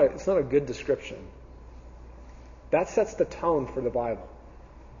storyline. It's not a good description. That sets the tone for the Bible.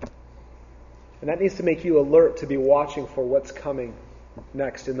 And that needs to make you alert to be watching for what's coming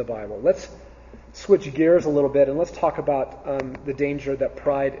next in the Bible. Let's switch gears a little bit and let's talk about the danger that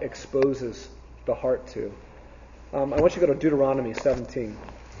pride exposes the heart to. I want you to go to Deuteronomy 17.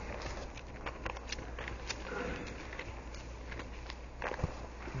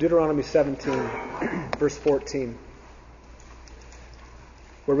 Deuteronomy 17, verse 14.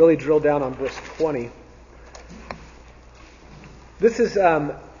 we're really drilled down on verse 20. This is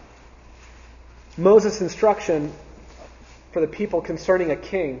Moses' instruction for the people concerning a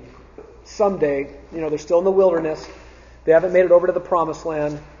king. Someday, they're still in the wilderness. They haven't made it over to the promised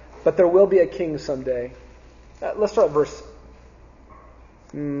land, but there will be a king someday. Let's start at verse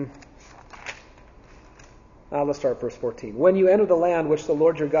 14. When you enter the land which the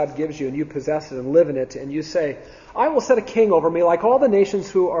Lord your God gives you, and you possess it and live in it, and you say, I will set a king over me like all the nations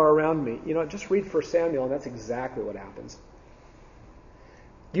who are around me. Just read 1 Samuel, and that's exactly what happens.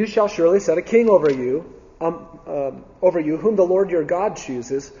 You shall surely set a king over you, whom the Lord your God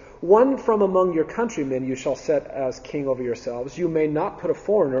chooses. One from among your countrymen you shall set as king over yourselves. You may not put a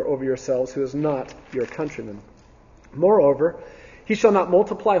foreigner over yourselves who is not your countryman. Moreover, he shall not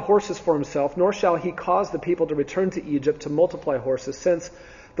multiply horses for himself, nor shall he cause the people to return to Egypt to multiply horses, since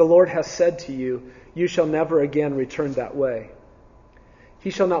the Lord has said to you, you shall never again return that way. He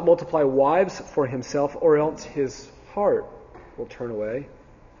shall not multiply wives for himself, or else his heart will turn away.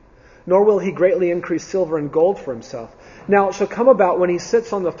 Nor will he greatly increase silver and gold for himself. Now it shall come about when he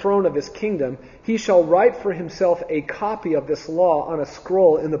sits on the throne of his kingdom, he shall write for himself a copy of this law on a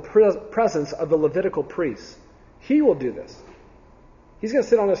scroll in the presence of the Levitical priests. He will do this. He's going to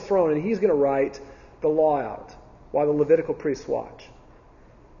sit on his throne and he's going to write the law out while the Levitical priests watch.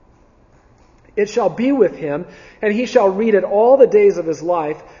 It shall be with him, and he shall read it all the days of his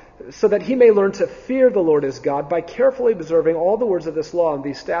life, so that he may learn to fear the Lord his God by carefully observing all the words of this law and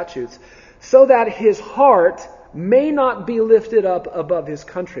these statutes, so that his heart may not be lifted up above his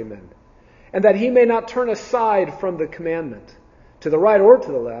countrymen, and that he may not turn aside from the commandment, to the right or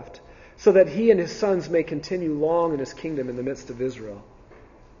to the left, so that he and his sons may continue long in his kingdom in the midst of Israel.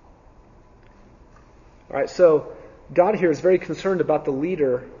 All right, so God here is very concerned about the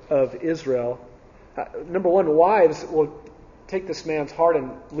leader of Israel. Number one, wives will take this man's heart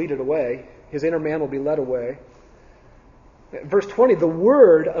and lead it away. His inner man will be led away. Verse 20, the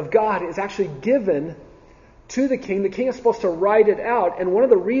word of God is actually given to the king. The king is supposed to write it out, and one of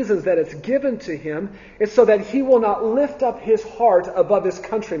the reasons that it's given to him is so that he will not lift up his heart above his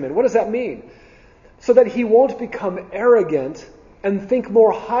countrymen. What does that mean? So that he won't become arrogant and think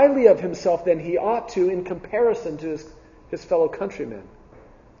more highly of himself than he ought to in comparison to his fellow countrymen.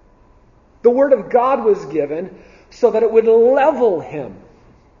 The word of God was given so that it would level him.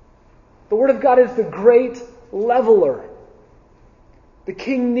 The word of God is the great leveler. The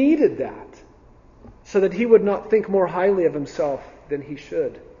king needed that so that he would not think more highly of himself than he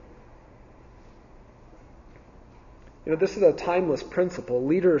should. This is a timeless principle.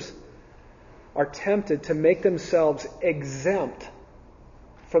 Leaders are tempted to make themselves exempt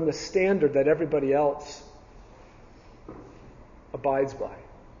from the standard that everybody else abides by.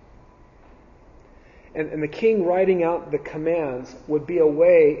 And the king writing out the commands would be a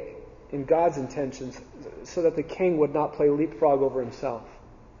way, in God's intentions, so that the king would not play leapfrog over himself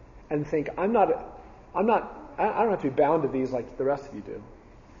and think, I don't have to be bound to these like the rest of you do.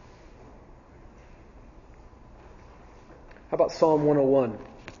 How about Psalm 101?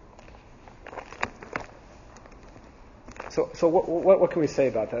 So what can we say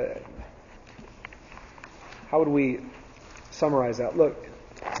about that? How would we summarize that? Look,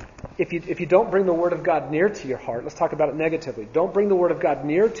 if you don't bring the Word of God near to your heart, let's talk about it negatively. Don't bring the Word of God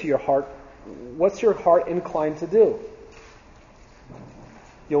near to your heart. What's your heart inclined to do?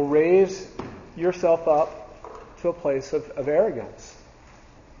 You'll raise yourself up to a place of arrogance.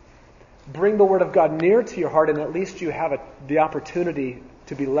 Bring the Word of God near to your heart, and at least you have the opportunity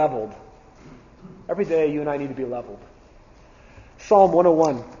to be leveled. Every day you and I need to be leveled. Psalm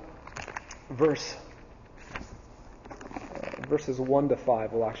 101, verses 1 to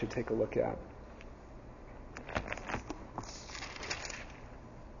 5 we'll actually take a look at.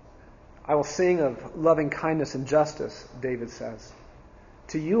 I will sing of loving kindness and justice, David says.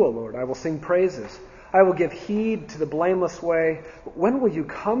 To you, O Lord, I will sing praises. I will give heed to the blameless way. When will you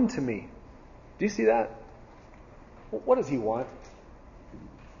come to me? Do you see that? What does he want?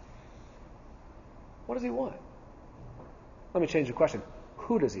 What does he want? Let me change the question.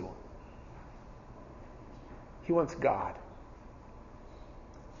 Who does he want? He wants God.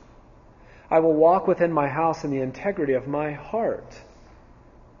 I will walk within my house in the integrity of my heart.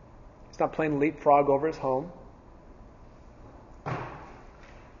 He's not playing leapfrog over his home.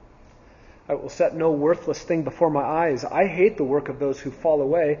 I will set no worthless thing before my eyes. I hate the work of those who fall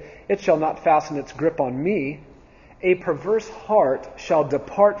away. It shall not fasten its grip on me. A perverse heart shall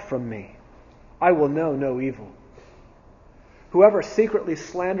depart from me. I will know no evil. Whoever secretly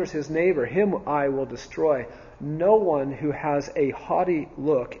slanders his neighbor, him I will destroy. No one who has a haughty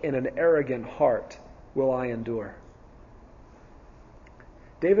look and an arrogant heart will I endure.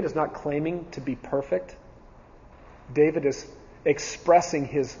 David is not claiming to be perfect. David is expressing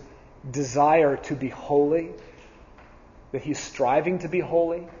his desire to be holy, that he's striving to be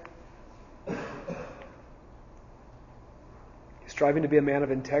holy. He's striving to be a man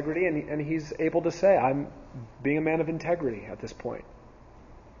of integrity, and he's able to say, I'm being a man of integrity at this point.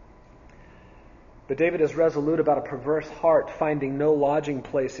 But David is resolute about a perverse heart finding no lodging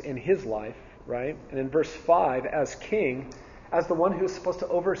place in his life, right? And in verse 5, as king, as the one who is supposed to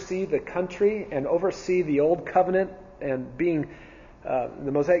oversee the country and oversee the old covenant and being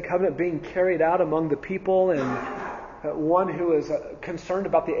the Mosaic covenant being carried out among the people, and one who is concerned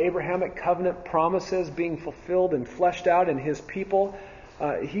about the Abrahamic covenant promises being fulfilled and fleshed out in his people.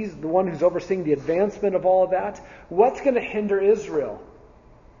 He's the one who's overseeing the advancement of all of that. What's going to hinder Israel?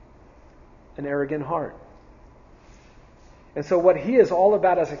 An arrogant heart. And so what he is all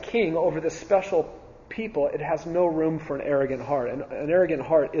about as a king over this special people, it has no room for an arrogant heart. And an arrogant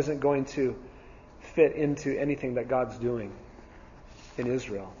heart isn't going to fit into anything that God's doing in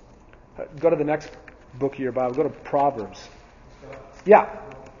Israel. Go to the next book of your Bible. Go to Proverbs. Yeah.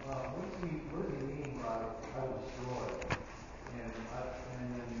 What does he mean by I will destroy? And then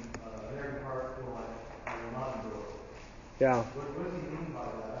an arrogant heart will I will not endure. Yeah. What does he mean by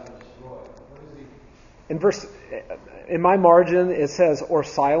that? I will destroy. In my margin, it says, or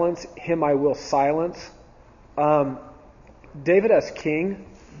silence, him I will silence. David as king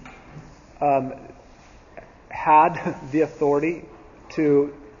had the authority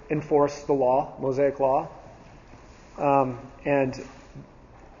to enforce the law, Mosaic law. And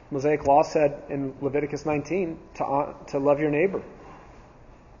Mosaic law said in Leviticus 19 to love your neighbor.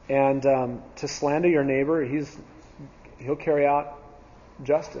 And to slander your neighbor, he'll carry out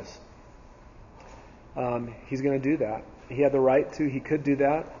justice. He's going to do that. He had the right to. He could do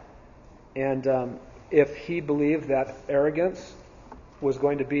that. And if he believed that arrogance was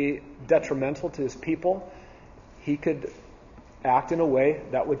going to be detrimental to his people, he could act in a way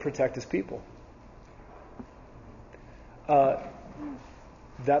that would protect his people.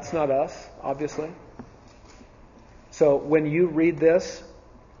 That's not us, obviously. So when you read this,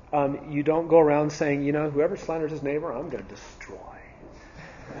 you don't go around saying, whoever slanders his neighbor, I'm going to destroy.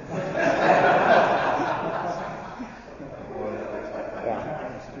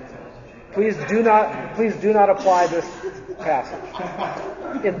 Please do not apply this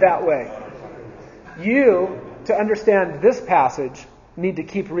passage in that way. You, to understand this passage, need to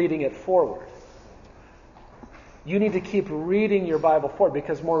keep reading it forward. You need to keep reading your Bible forward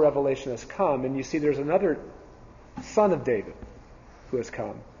because more revelation has come, and you see there's another son of David who has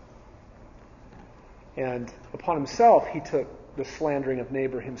come. And upon himself, he took the slandering of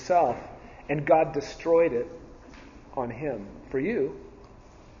neighbor himself, and God destroyed it on him for you.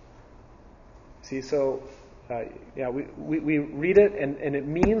 See, so we read it, and it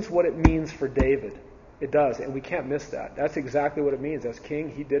means what it means for David. It does, and we can't miss that. That's exactly what it means. As king,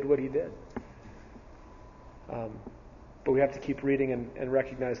 he did what he did. But we have to keep reading and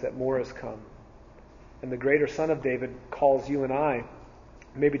recognize that more has come. And the greater son of David calls you and I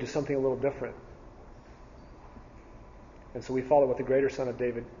maybe to something a little different. And so we follow what the greater son of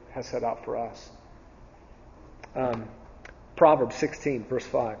David has set out for us. Proverbs 16, verse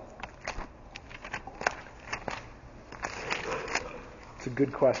 5. It's a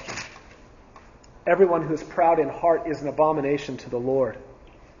good question. Everyone who is proud in heart is an abomination to the Lord.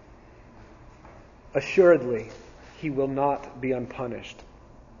 Assuredly, he will not be unpunished.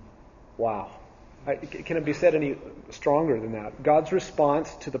 Wow. Can it be said any stronger than that? God's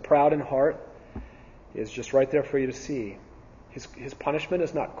response to the proud in heart is just right there for you to see. His punishment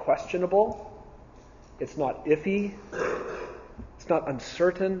is not questionable. It's not iffy. It's not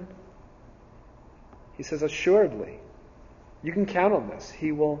uncertain. He says, assuredly, you can count on this.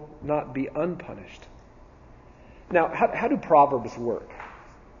 He will not be unpunished. Now, how do Proverbs work?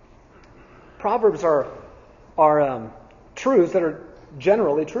 Proverbs are truths that are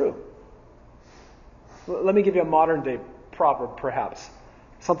generally true. Let me give you a modern day proverb, perhaps.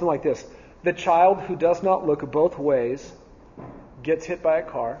 Something like this. The child who does not look both ways gets hit by a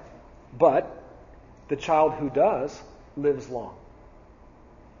car, but the child who does lives long.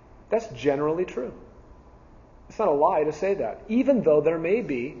 That's generally true. It's not a lie to say that. Even though there may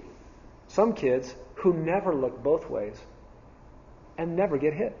be some kids who never look both ways and never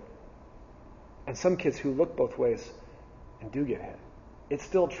get hit. And some kids who look both ways and do get hit. It's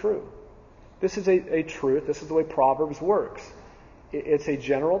still true. This is a truth. This is the way Proverbs works. It's a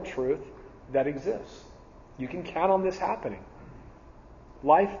general truth that exists. You can count on this happening.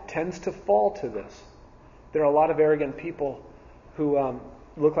 Life tends to fall to this. There are a lot of arrogant people who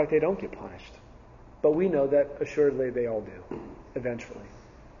look like they don't get punished. But we know that assuredly they all do, eventually.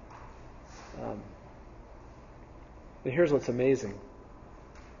 And here's what's amazing.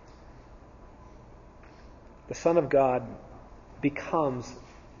 The Son of God becomes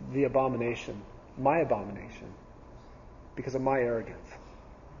the abomination, my abomination, because of my arrogance.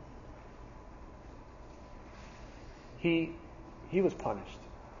 He was punished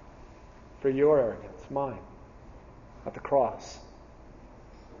for your arrogance, mine, at the cross.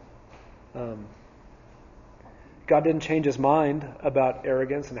 God didn't change his mind about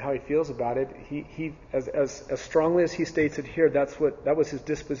arrogance and how he feels about it. He as strongly as he states it here, that was his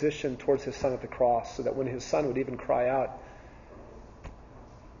disposition towards his Son at the cross, so that when his Son would even cry out,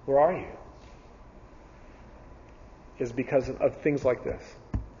 "Where are you?" is because of things like this.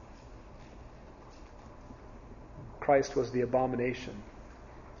 Christ was the abomination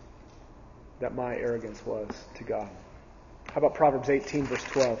that my arrogance was to God. How about Proverbs 18, verse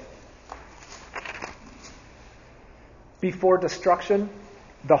 12? Before destruction,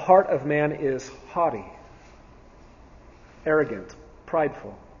 the heart of man is haughty, arrogant,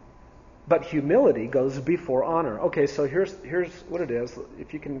 prideful. But humility goes before honor. Okay, so here's what it is.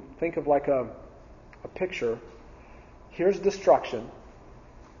 If you can think of like a picture, here's destruction.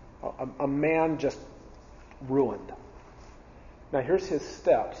 A man just ruined. Now here's his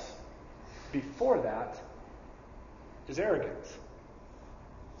steps. Before that is arrogance.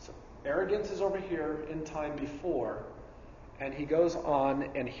 So arrogance is over here in time before, and he goes on,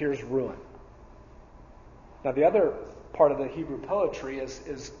 and here's ruin. Now the other part of the Hebrew poetry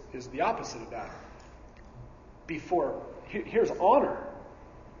is the opposite of that. Before, here's honor.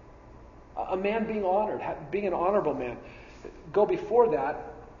 A man being honored, being an honorable man. Go before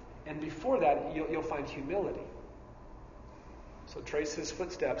that, and before that you'll find humility. So trace his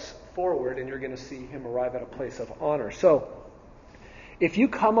footsteps forward, and you're going to see him arrive at a place of honor. So, if you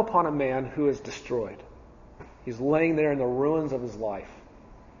come upon a man who is destroyed, he's laying there in the ruins of his life,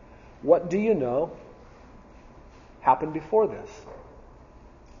 what do you know happened before this?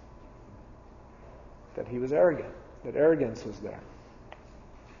 That he was arrogant, that arrogance was there.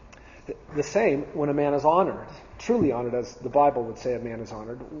 The same when a man is honored, truly honored, as the Bible would say a man is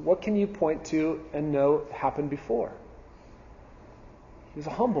honored. What can you point to and know happened before? He was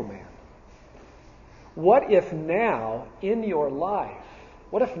a humble man. What if now in your life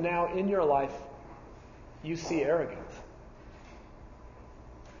you see arrogance?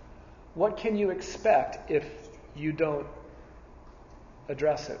 What can you expect if you don't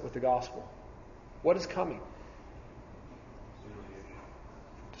address it with the gospel? What is coming?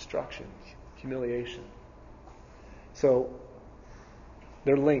 Destruction, humiliation. So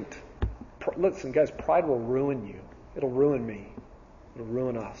they're linked. Listen, guys, pride will ruin you. It'll ruin me. It'll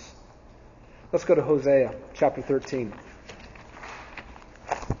ruin us. Let's go to Hosea chapter 13.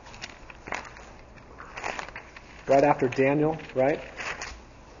 Right after Daniel, right?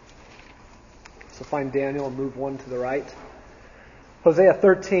 So find Daniel and move one to the right. Hosea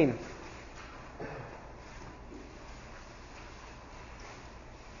 13.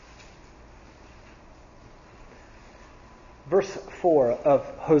 Verse 4 of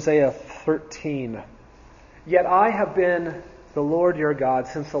Hosea 13. Yet I have been the Lord your God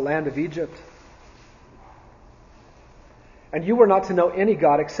since the land of Egypt. And you were not to know any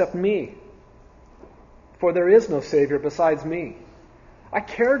God except me, for there is no Savior besides me. I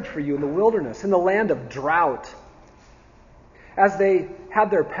cared for you in the wilderness, in the land of drought. As they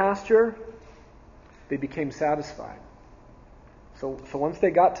had their pasture, they became satisfied. So once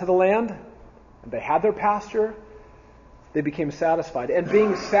they got to the land, and they had their pasture, they became satisfied. And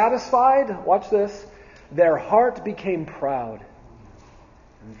being satisfied, watch this, their heart became proud.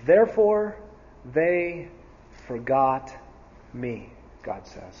 Therefore, they forgot me, God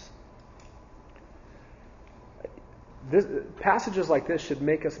says. Passages like this should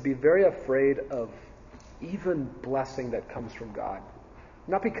make us be very afraid of even blessing that comes from God.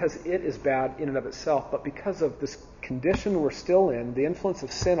 Not because it is bad in and of itself, but because of this condition we're still in, the influence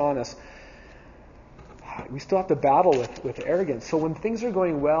of sin on us. We still have to battle with arrogance. So when things are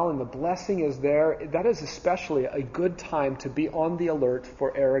going well and the blessing is there, that is especially a good time to be on the alert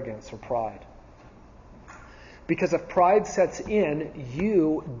for arrogance or pride. Because if pride sets in,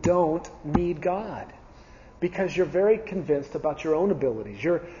 you don't need God. Because you're very convinced about your own abilities.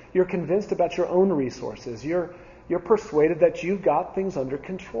 You're convinced about your own resources. You're persuaded that you've got things under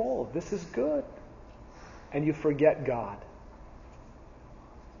control. This is good. And you forget God.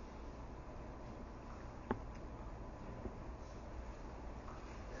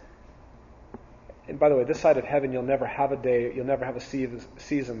 And by the way, this side of heaven, you'll never have a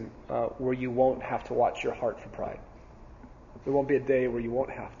season where you won't have to watch your heart for pride. There won't be a day where you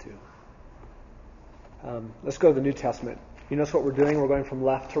won't have to. Let's go to the New Testament. You notice what we're doing? We're going from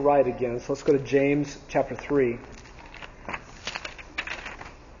left to right again. So let's go to James chapter 3.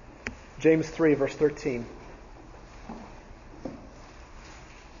 James 3, verse 13.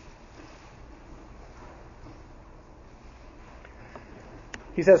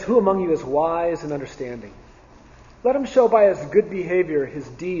 He says, "Who among you is wise and understanding? Let him show by his good behavior his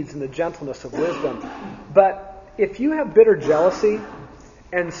deeds in the gentleness of wisdom. But if you have bitter jealousy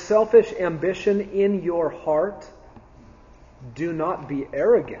and selfish ambition in your heart, do not be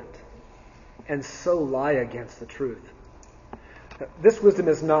arrogant and so lie against the truth." This wisdom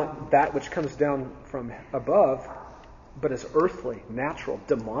is not that which comes down from above, but is earthly, natural,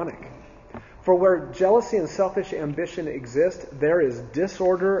 demonic. For where jealousy and selfish ambition exist, there is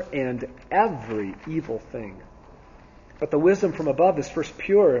disorder and every evil thing. But the wisdom from above is first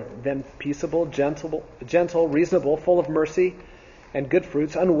pure, then peaceable, gentle, reasonable, full of mercy and good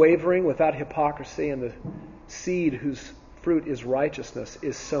fruits, unwavering, without hypocrisy, and the seed whose fruit is righteousness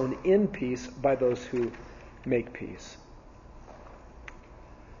is sown in peace by those who make peace.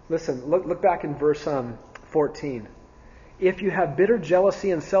 Listen, look back in verse 14. If you have bitter jealousy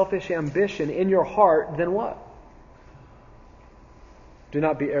and selfish ambition in your heart, then what? Do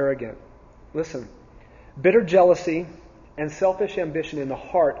not be arrogant. Listen, bitter jealousy and selfish ambition in the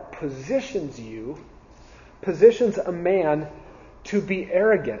heart positions a man to be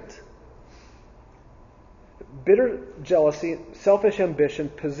arrogant. Bitter jealousy, selfish ambition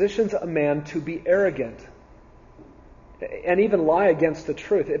positions a man to be arrogant and even lie against the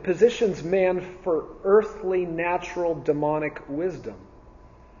truth. It positions man for earthly, natural, demonic wisdom.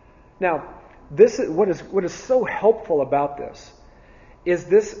 Now, this is what is so helpful about this is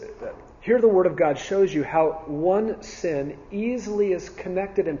this. Here the Word of God shows you how one sin easily is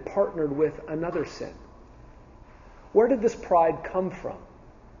connected and partnered with another sin. Where did this pride come from?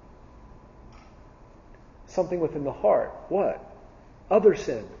 Something within the heart. What? Other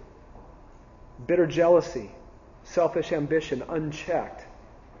sin. Bitter jealousy. Selfish ambition, unchecked,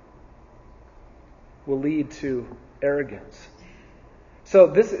 will lead to arrogance. So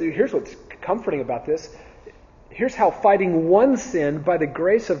here's what's comforting about this. Here's how fighting one sin by the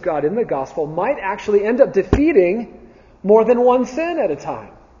grace of God in the gospel might actually end up defeating more than one sin at a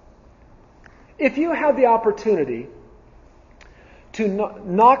time. If you had the opportunity to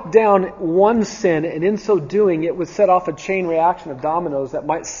knock down one sin, and in so doing it would set off a chain reaction of dominoes that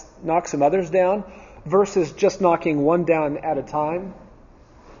might knock some others down, versus just knocking one down at a time,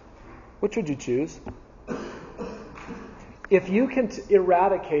 which would you choose? If you can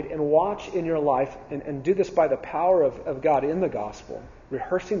eradicate and watch in your life, and do this by the power of God in the gospel,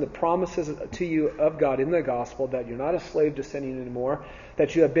 rehearsing the promises to you of God in the gospel, that you're not a slave to sinning anymore,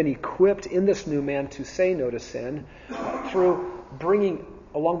 that you have been equipped in this new man to say no to sin, through bringing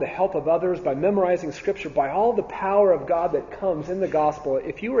along the help of others, by memorizing Scripture, by all the power of God that comes in the gospel,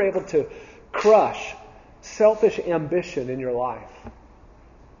 if you were able to crush selfish ambition in your life,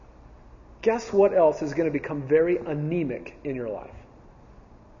 guess what else is going to become very anemic in your life?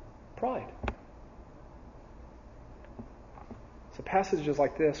 Pride. So passages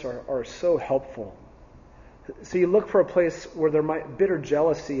like this are so helpful. So you look for a place where there might bitter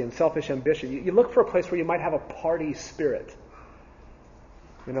jealousy and selfish ambition. You look for a place where you might have a party spirit.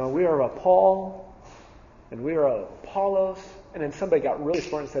 You know, we are a Paul, and we are a Apollos, and then somebody got really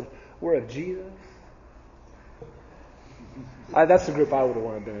smart and said, we're a Jesus. That's the group I would have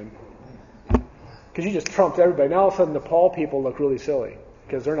wanted to be in. Because you just trumped everybody. Now all of a sudden the Paul people look really silly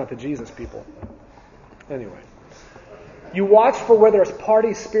because they're not the Jesus people. Anyway. You watch for where there's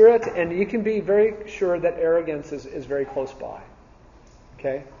party spirit, and you can be very sure that arrogance is very close by.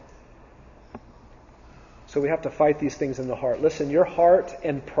 Okay? So we have to fight these things in the heart. Listen, your heart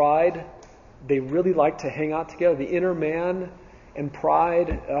and pride, they really like to hang out together. The inner man and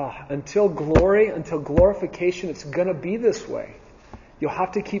pride, until glory, until glorification, it's going to be this way. You'll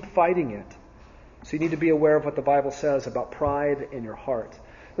have to keep fighting it. So you need to be aware of what the Bible says about pride in your heart.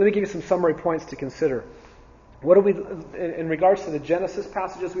 Let me give you some summary points to consider. What do we, in regards to the Genesis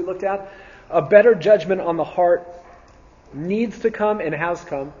passages we looked at, a better judgment on the heart needs to come and has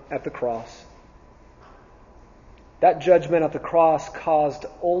come at the cross. That judgment at the cross caused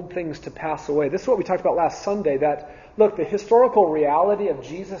old things to pass away. This is what we talked about last Sunday, that, look, the historical reality of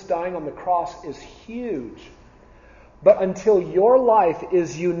Jesus dying on the cross is huge. But until your life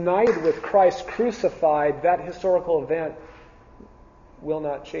is united with Christ crucified, that historical event will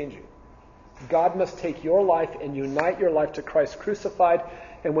not change you. God must take your life and unite your life to Christ crucified.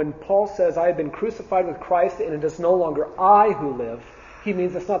 And when Paul says, I have been crucified with Christ and it is no longer I who live, he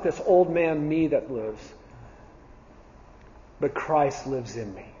means it's not this old man me that lives, but Christ lives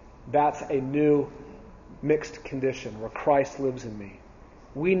in me. That's a new mixed condition where Christ lives in me.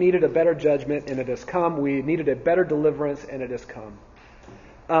 We needed a better judgment, and it has come. We needed a better deliverance, and it has come.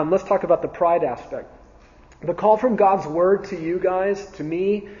 Let's talk about the pride aspect. The call from God's word to you guys, to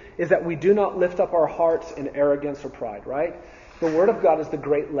me, is that we do not lift up our hearts in arrogance or pride, right? The word of God is the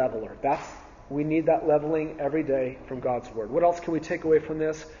great leveler. We need that leveling every day from God's word. What else can we take away from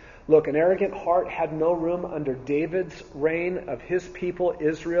this? Look, an arrogant heart had no room under David's reign of his people,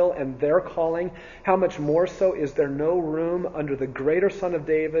 Israel, and their calling. How much more so is there no room under the greater Son of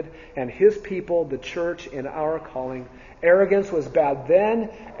David and his people, the church, in our calling? Arrogance was bad then.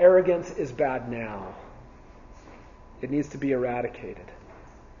 Arrogance is bad now. It needs to be eradicated.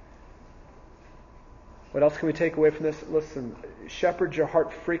 What else can we take away from this? Listen, shepherd your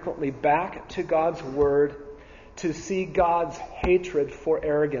heart frequently back to God's word to see God's hatred for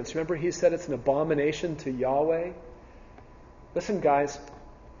arrogance. Remember, he said it's an abomination to Yahweh. Listen, guys,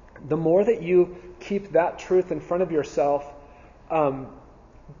 the more that you keep that truth in front of yourself, at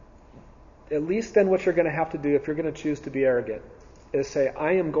least then what you're going to have to do if you're going to choose to be arrogant is say,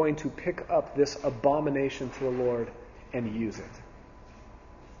 I am going to pick up this abomination to the Lord and use it.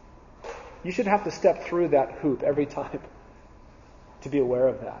 You should have to step through that hoop every time to be aware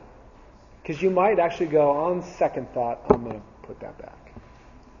of that. Because you might actually go, on second thought, I'm going to put that back.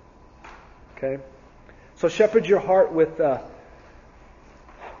 Okay? So shepherd your heart with the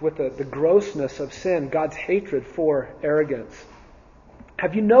grossness of sin, God's hatred for arrogance.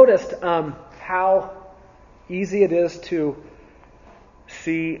 Have you noticed how easy it is to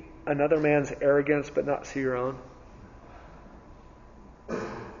see another man's arrogance but not see your own?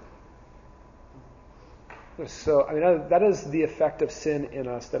 So, that is the effect of sin in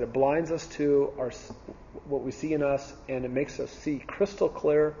us, that it blinds us to what we see in us, and it makes us see crystal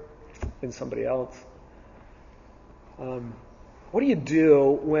clear in somebody else. What do you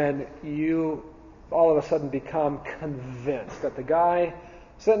do when you all of a sudden become convinced that the guy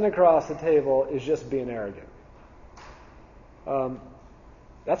sitting across the table is just being arrogant?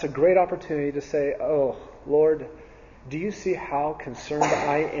 That's a great opportunity to say, oh, Lord, do you see how concerned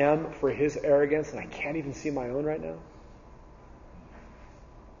I am for his arrogance, and I can't even see my own right now?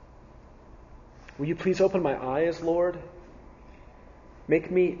 Will you please open my eyes, Lord? Make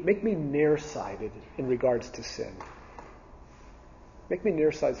me nearsighted in regards to sin. Make me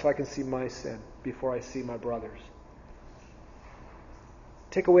nearsighted so I can see my sin before I see my brother's.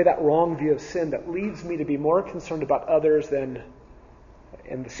 Take away that wrong view of sin that leads me to be more concerned about others and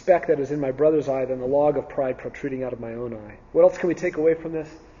the speck that is in my brother's eye than the log of pride protruding out of my own eye. What else can we take away from this?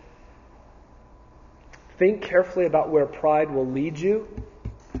 Think carefully about where pride will lead you.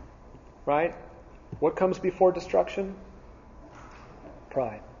 Right? What comes before destruction?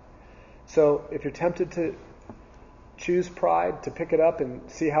 Pride. So if you're tempted to choose pride, to pick it up and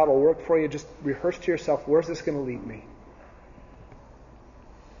see how it'll work for you, just rehearse to yourself, where's this going to lead me?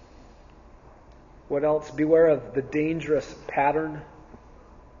 What else? Beware of the dangerous pattern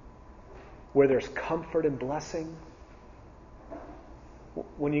where there's comfort and blessing.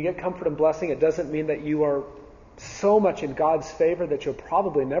 When you get comfort and blessing, it doesn't mean that you are so much in God's favor that you'll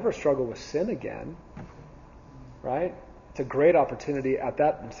probably never struggle with sin again. Right? It's a great opportunity at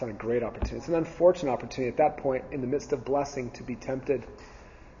that. It's not a great opportunity. It's an unfortunate opportunity at that point in the midst of blessing to be tempted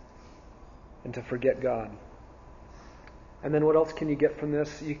and to forget God. And then what else can you get from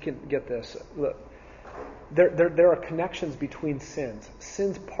this? You can get this. Look, there are connections between sins.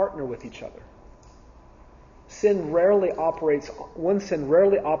 Sins partner with each other. One sin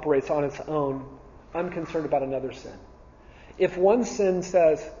rarely operates on its own, unconcerned about another sin. If one sin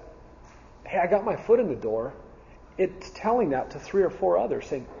says, hey, I got my foot in the door, it's telling that to 3 or 4 others,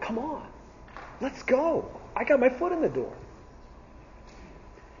 saying, come on, let's go. I got my foot in the door.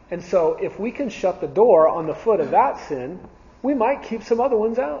 And so if we can shut the door on the foot of that sin, we might keep some other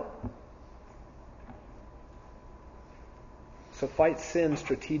ones out. So fight sin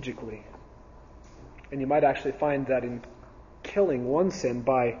strategically. And you might actually find that in killing one sin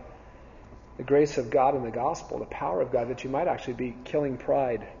by the grace of God and the gospel, the power of God, that you might actually be killing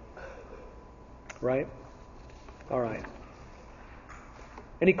pride. Right? All right.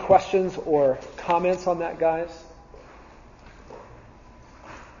 Any questions or comments on that, guys?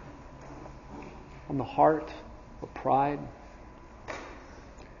 On the heart or pride?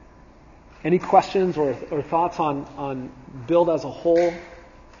 Any questions or thoughts on build as a whole?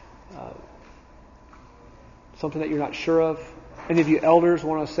 Something that you're not sure of? Any of you elders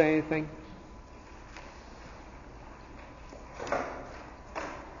want to say anything?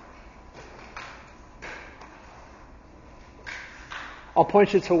 I'll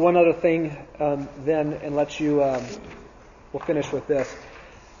point you to one other thing then and let you, we'll finish with this.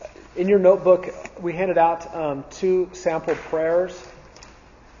 In your notebook, we handed out 2 sample prayers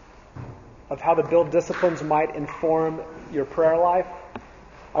of how the Build disciplines might inform your prayer life.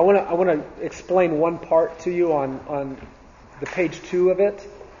 I want to explain one part to you on the page 2 of it.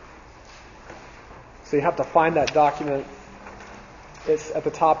 So you have to find that document. It's at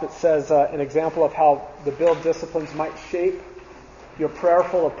the top. It says an example of how the Build disciplines might shape your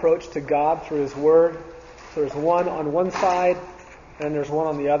prayerful approach to God through His Word. So there's one on one side, and there's one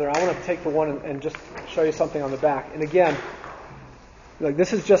on the other. I want to take the one and just show you something on the back. And again, like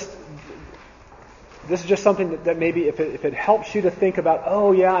this is just something that maybe if it helps you to think about,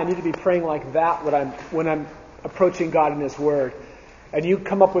 oh yeah, I need to be praying like that when I'm approaching God in His Word, and you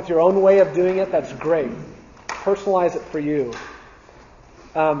come up with your own way of doing it, that's great. Personalize it for you.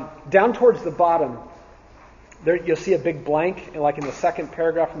 Down towards the bottom, there you'll see a big blank, like in the second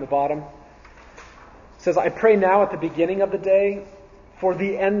paragraph from the bottom. It says, I pray now at the beginning of the day for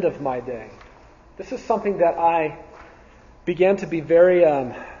the end of my day. This is something that I began to be very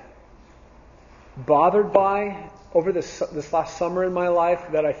bothered by over this last summer in my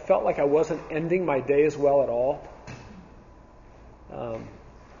life, that I felt like I wasn't ending my days well at all. I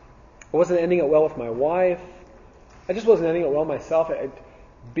wasn't ending it well with my wife. I just wasn't ending it well myself.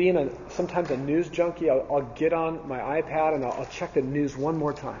 Being sometimes a news junkie, I'll get on my iPad and I'll check the news one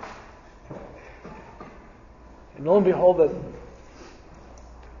more time. And lo and behold,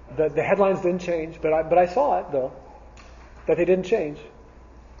 the headlines didn't change, but I saw it though, that they didn't change.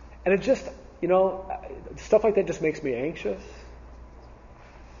 And it just, stuff like that just makes me anxious.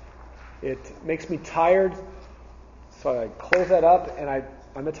 It makes me tired. So I close that up, and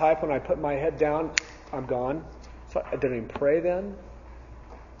I'm the type when I put my head down, I'm gone. So I didn't even pray then.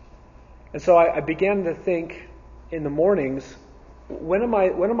 And so I began to think in the mornings, when am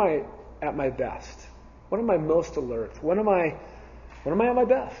I at my best? When am I most alert? When am I at my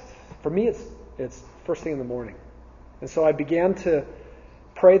best? For me, it's first thing in the morning. And so I began to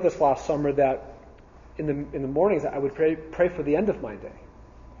pray this last summer that in the mornings I would pray for the end of my day.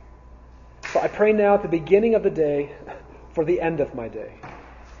 So I pray now at the beginning of the day for the end of my day.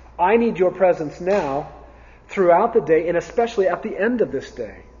 I need your presence now throughout the day, and especially at the end of this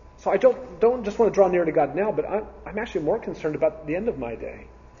day. So I don't just want to draw near to God now, but I'm actually more concerned about the end of my day.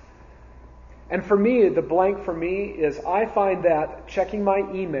 And for me, the blank for me is I find that checking my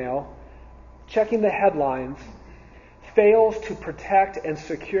email, checking the headlines, fails to protect and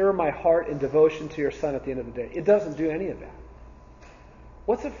secure my heart in devotion to your Son at the end of the day. It doesn't do any of that.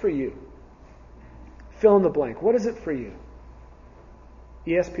 What's it for you? Fill in the blank. What is it for you?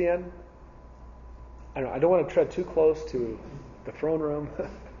 ESPN? I don't want to tread too close to the throne room,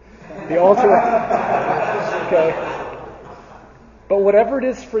 the altar. Okay. But whatever it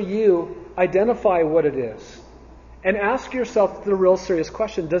is for you, identify what it is. And ask yourself the real serious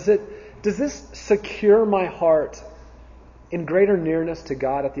question. Does this secure my heart in greater nearness to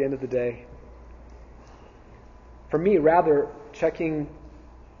God at the end of the day? For me, rather, checking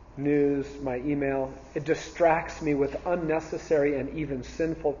news, my email, it distracts me with unnecessary and even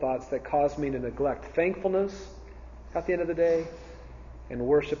sinful thoughts that cause me to neglect thankfulness at the end of the day and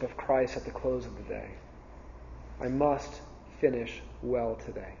worship of Christ at the close of the day. I must finish well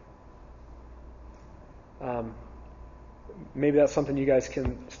today. Maybe that's something you guys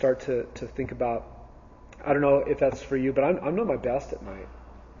can start to think about. I don't know if that's for you, but I'm not my best at night.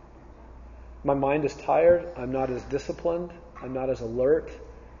 My mind is tired. I'm not as disciplined. I'm not as alert.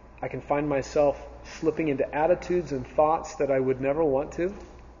 I can find myself slipping into attitudes and thoughts that I would never want to.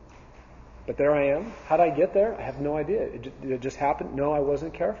 But there I am. How did I get there? I have no idea. It just happened. No, I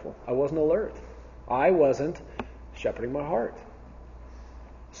wasn't careful. I wasn't alert. I wasn't shepherding my heart.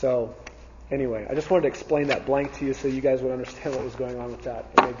 So, anyway, I just wanted to explain that blank to you so you guys would understand what was going on with that.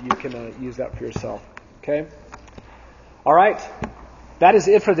 And maybe you can use that for yourself. Okay? All right. That is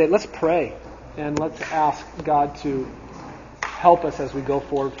it for today. Let's pray. And let's ask God to help us as we go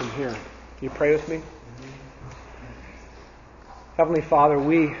forward from here. Can you pray with me? Heavenly Father,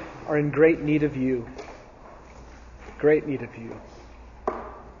 we are in great need of you. Great need of you.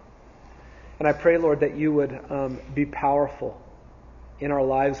 And I pray, Lord, that you would be powerful in our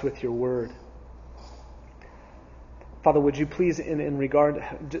lives with your word. Father, would you please, in regard,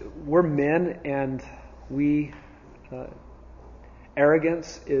 we're men and we,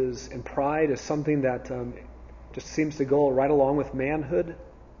 arrogance and pride is something that just seems to go right along with manhood.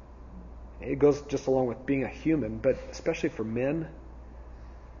 It goes just along with being a human, but especially for men.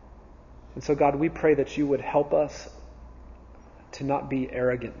 And so, God, we pray that you would help us to not be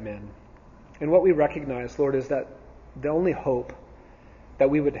arrogant men. And what we recognize, Lord, is that the only hope that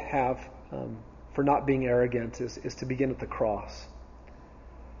we would have for not being arrogant is to begin at the cross.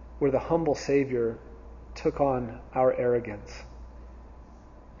 where the humble Savior took on our arrogance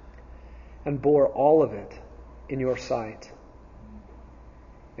and bore all of it in your sight.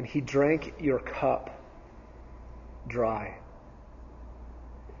 And he drank your cup dry.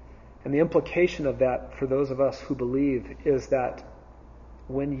 And the implication of that for those of us who believe is that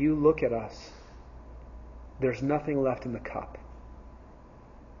when you look at us, there's nothing left in the cup.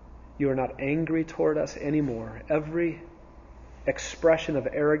 You are not angry toward us anymore. Every expression of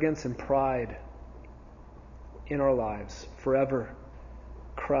arrogance and pride in our lives forever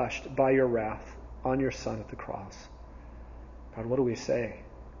crushed by your wrath on your Son at the cross. God, what do we say?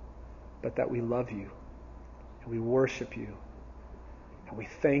 But that we love you and we worship you and we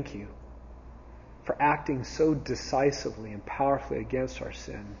thank you for acting so decisively and powerfully against our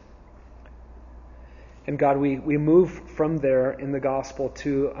sin. And God, we move from there in the gospel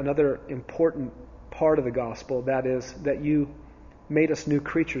to another important part of the gospel, that is that you made us new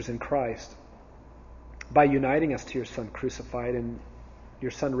creatures in Christ by uniting us to your Son crucified and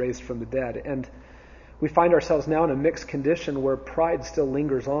your Son raised from the dead. And we find ourselves now in a mixed condition where pride still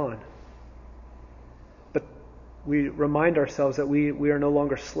lingers on. But we remind ourselves that we are no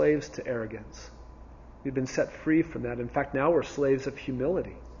longer slaves to arrogance. We've been set free from that. In fact, now we're slaves of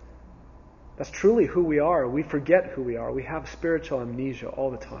humility. That's truly who we are. We forget who we are. We have spiritual amnesia all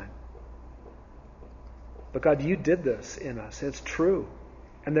the time. But God, you did this in us. It's true.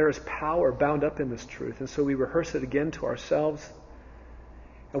 And there is power bound up in this truth. And so we rehearse it again to ourselves.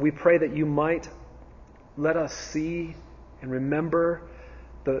 And we pray that you might let us see and remember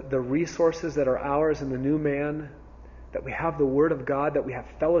the resources that are ours in the new man, that we have the Word of God, that we have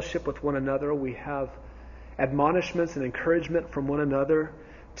fellowship with one another, we have admonishments and encouragement from one another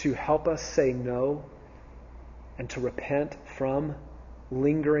to help us say no and to repent from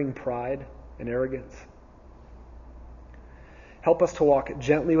lingering pride and arrogance. Help us to walk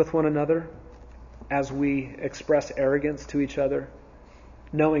gently with one another as we express arrogance to each other,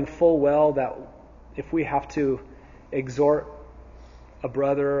 knowing full well that if we have to exhort a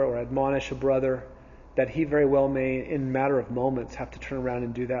brother or admonish a brother, that he very well may, in a matter of moments, have to turn around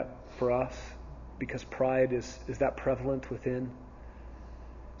and do that for us, because pride is that prevalent within.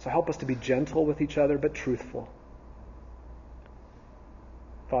 So help us to be gentle with each other, but truthful.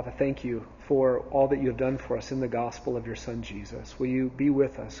 Father, thank you for all that you have done for us in the gospel of your Son, Jesus. Will you be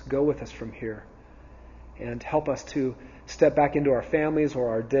with us, go with us from here, and help us to step back into our families or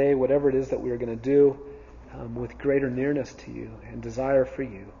our day, whatever it is that we are going to do, with greater nearness to you and desire for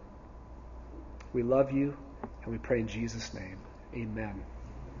you. We love you, and we pray in Jesus' name. Amen.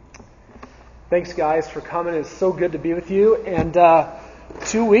 Thanks, guys, for coming. It's so good to be with you. And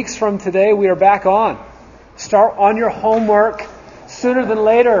 2 weeks from today, we are back on. Start on your homework sooner than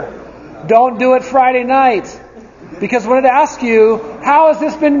later. Don't do it Friday night. Because when it asks you, how has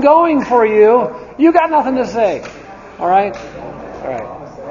this been going for you? You got nothing to say. All right? All right.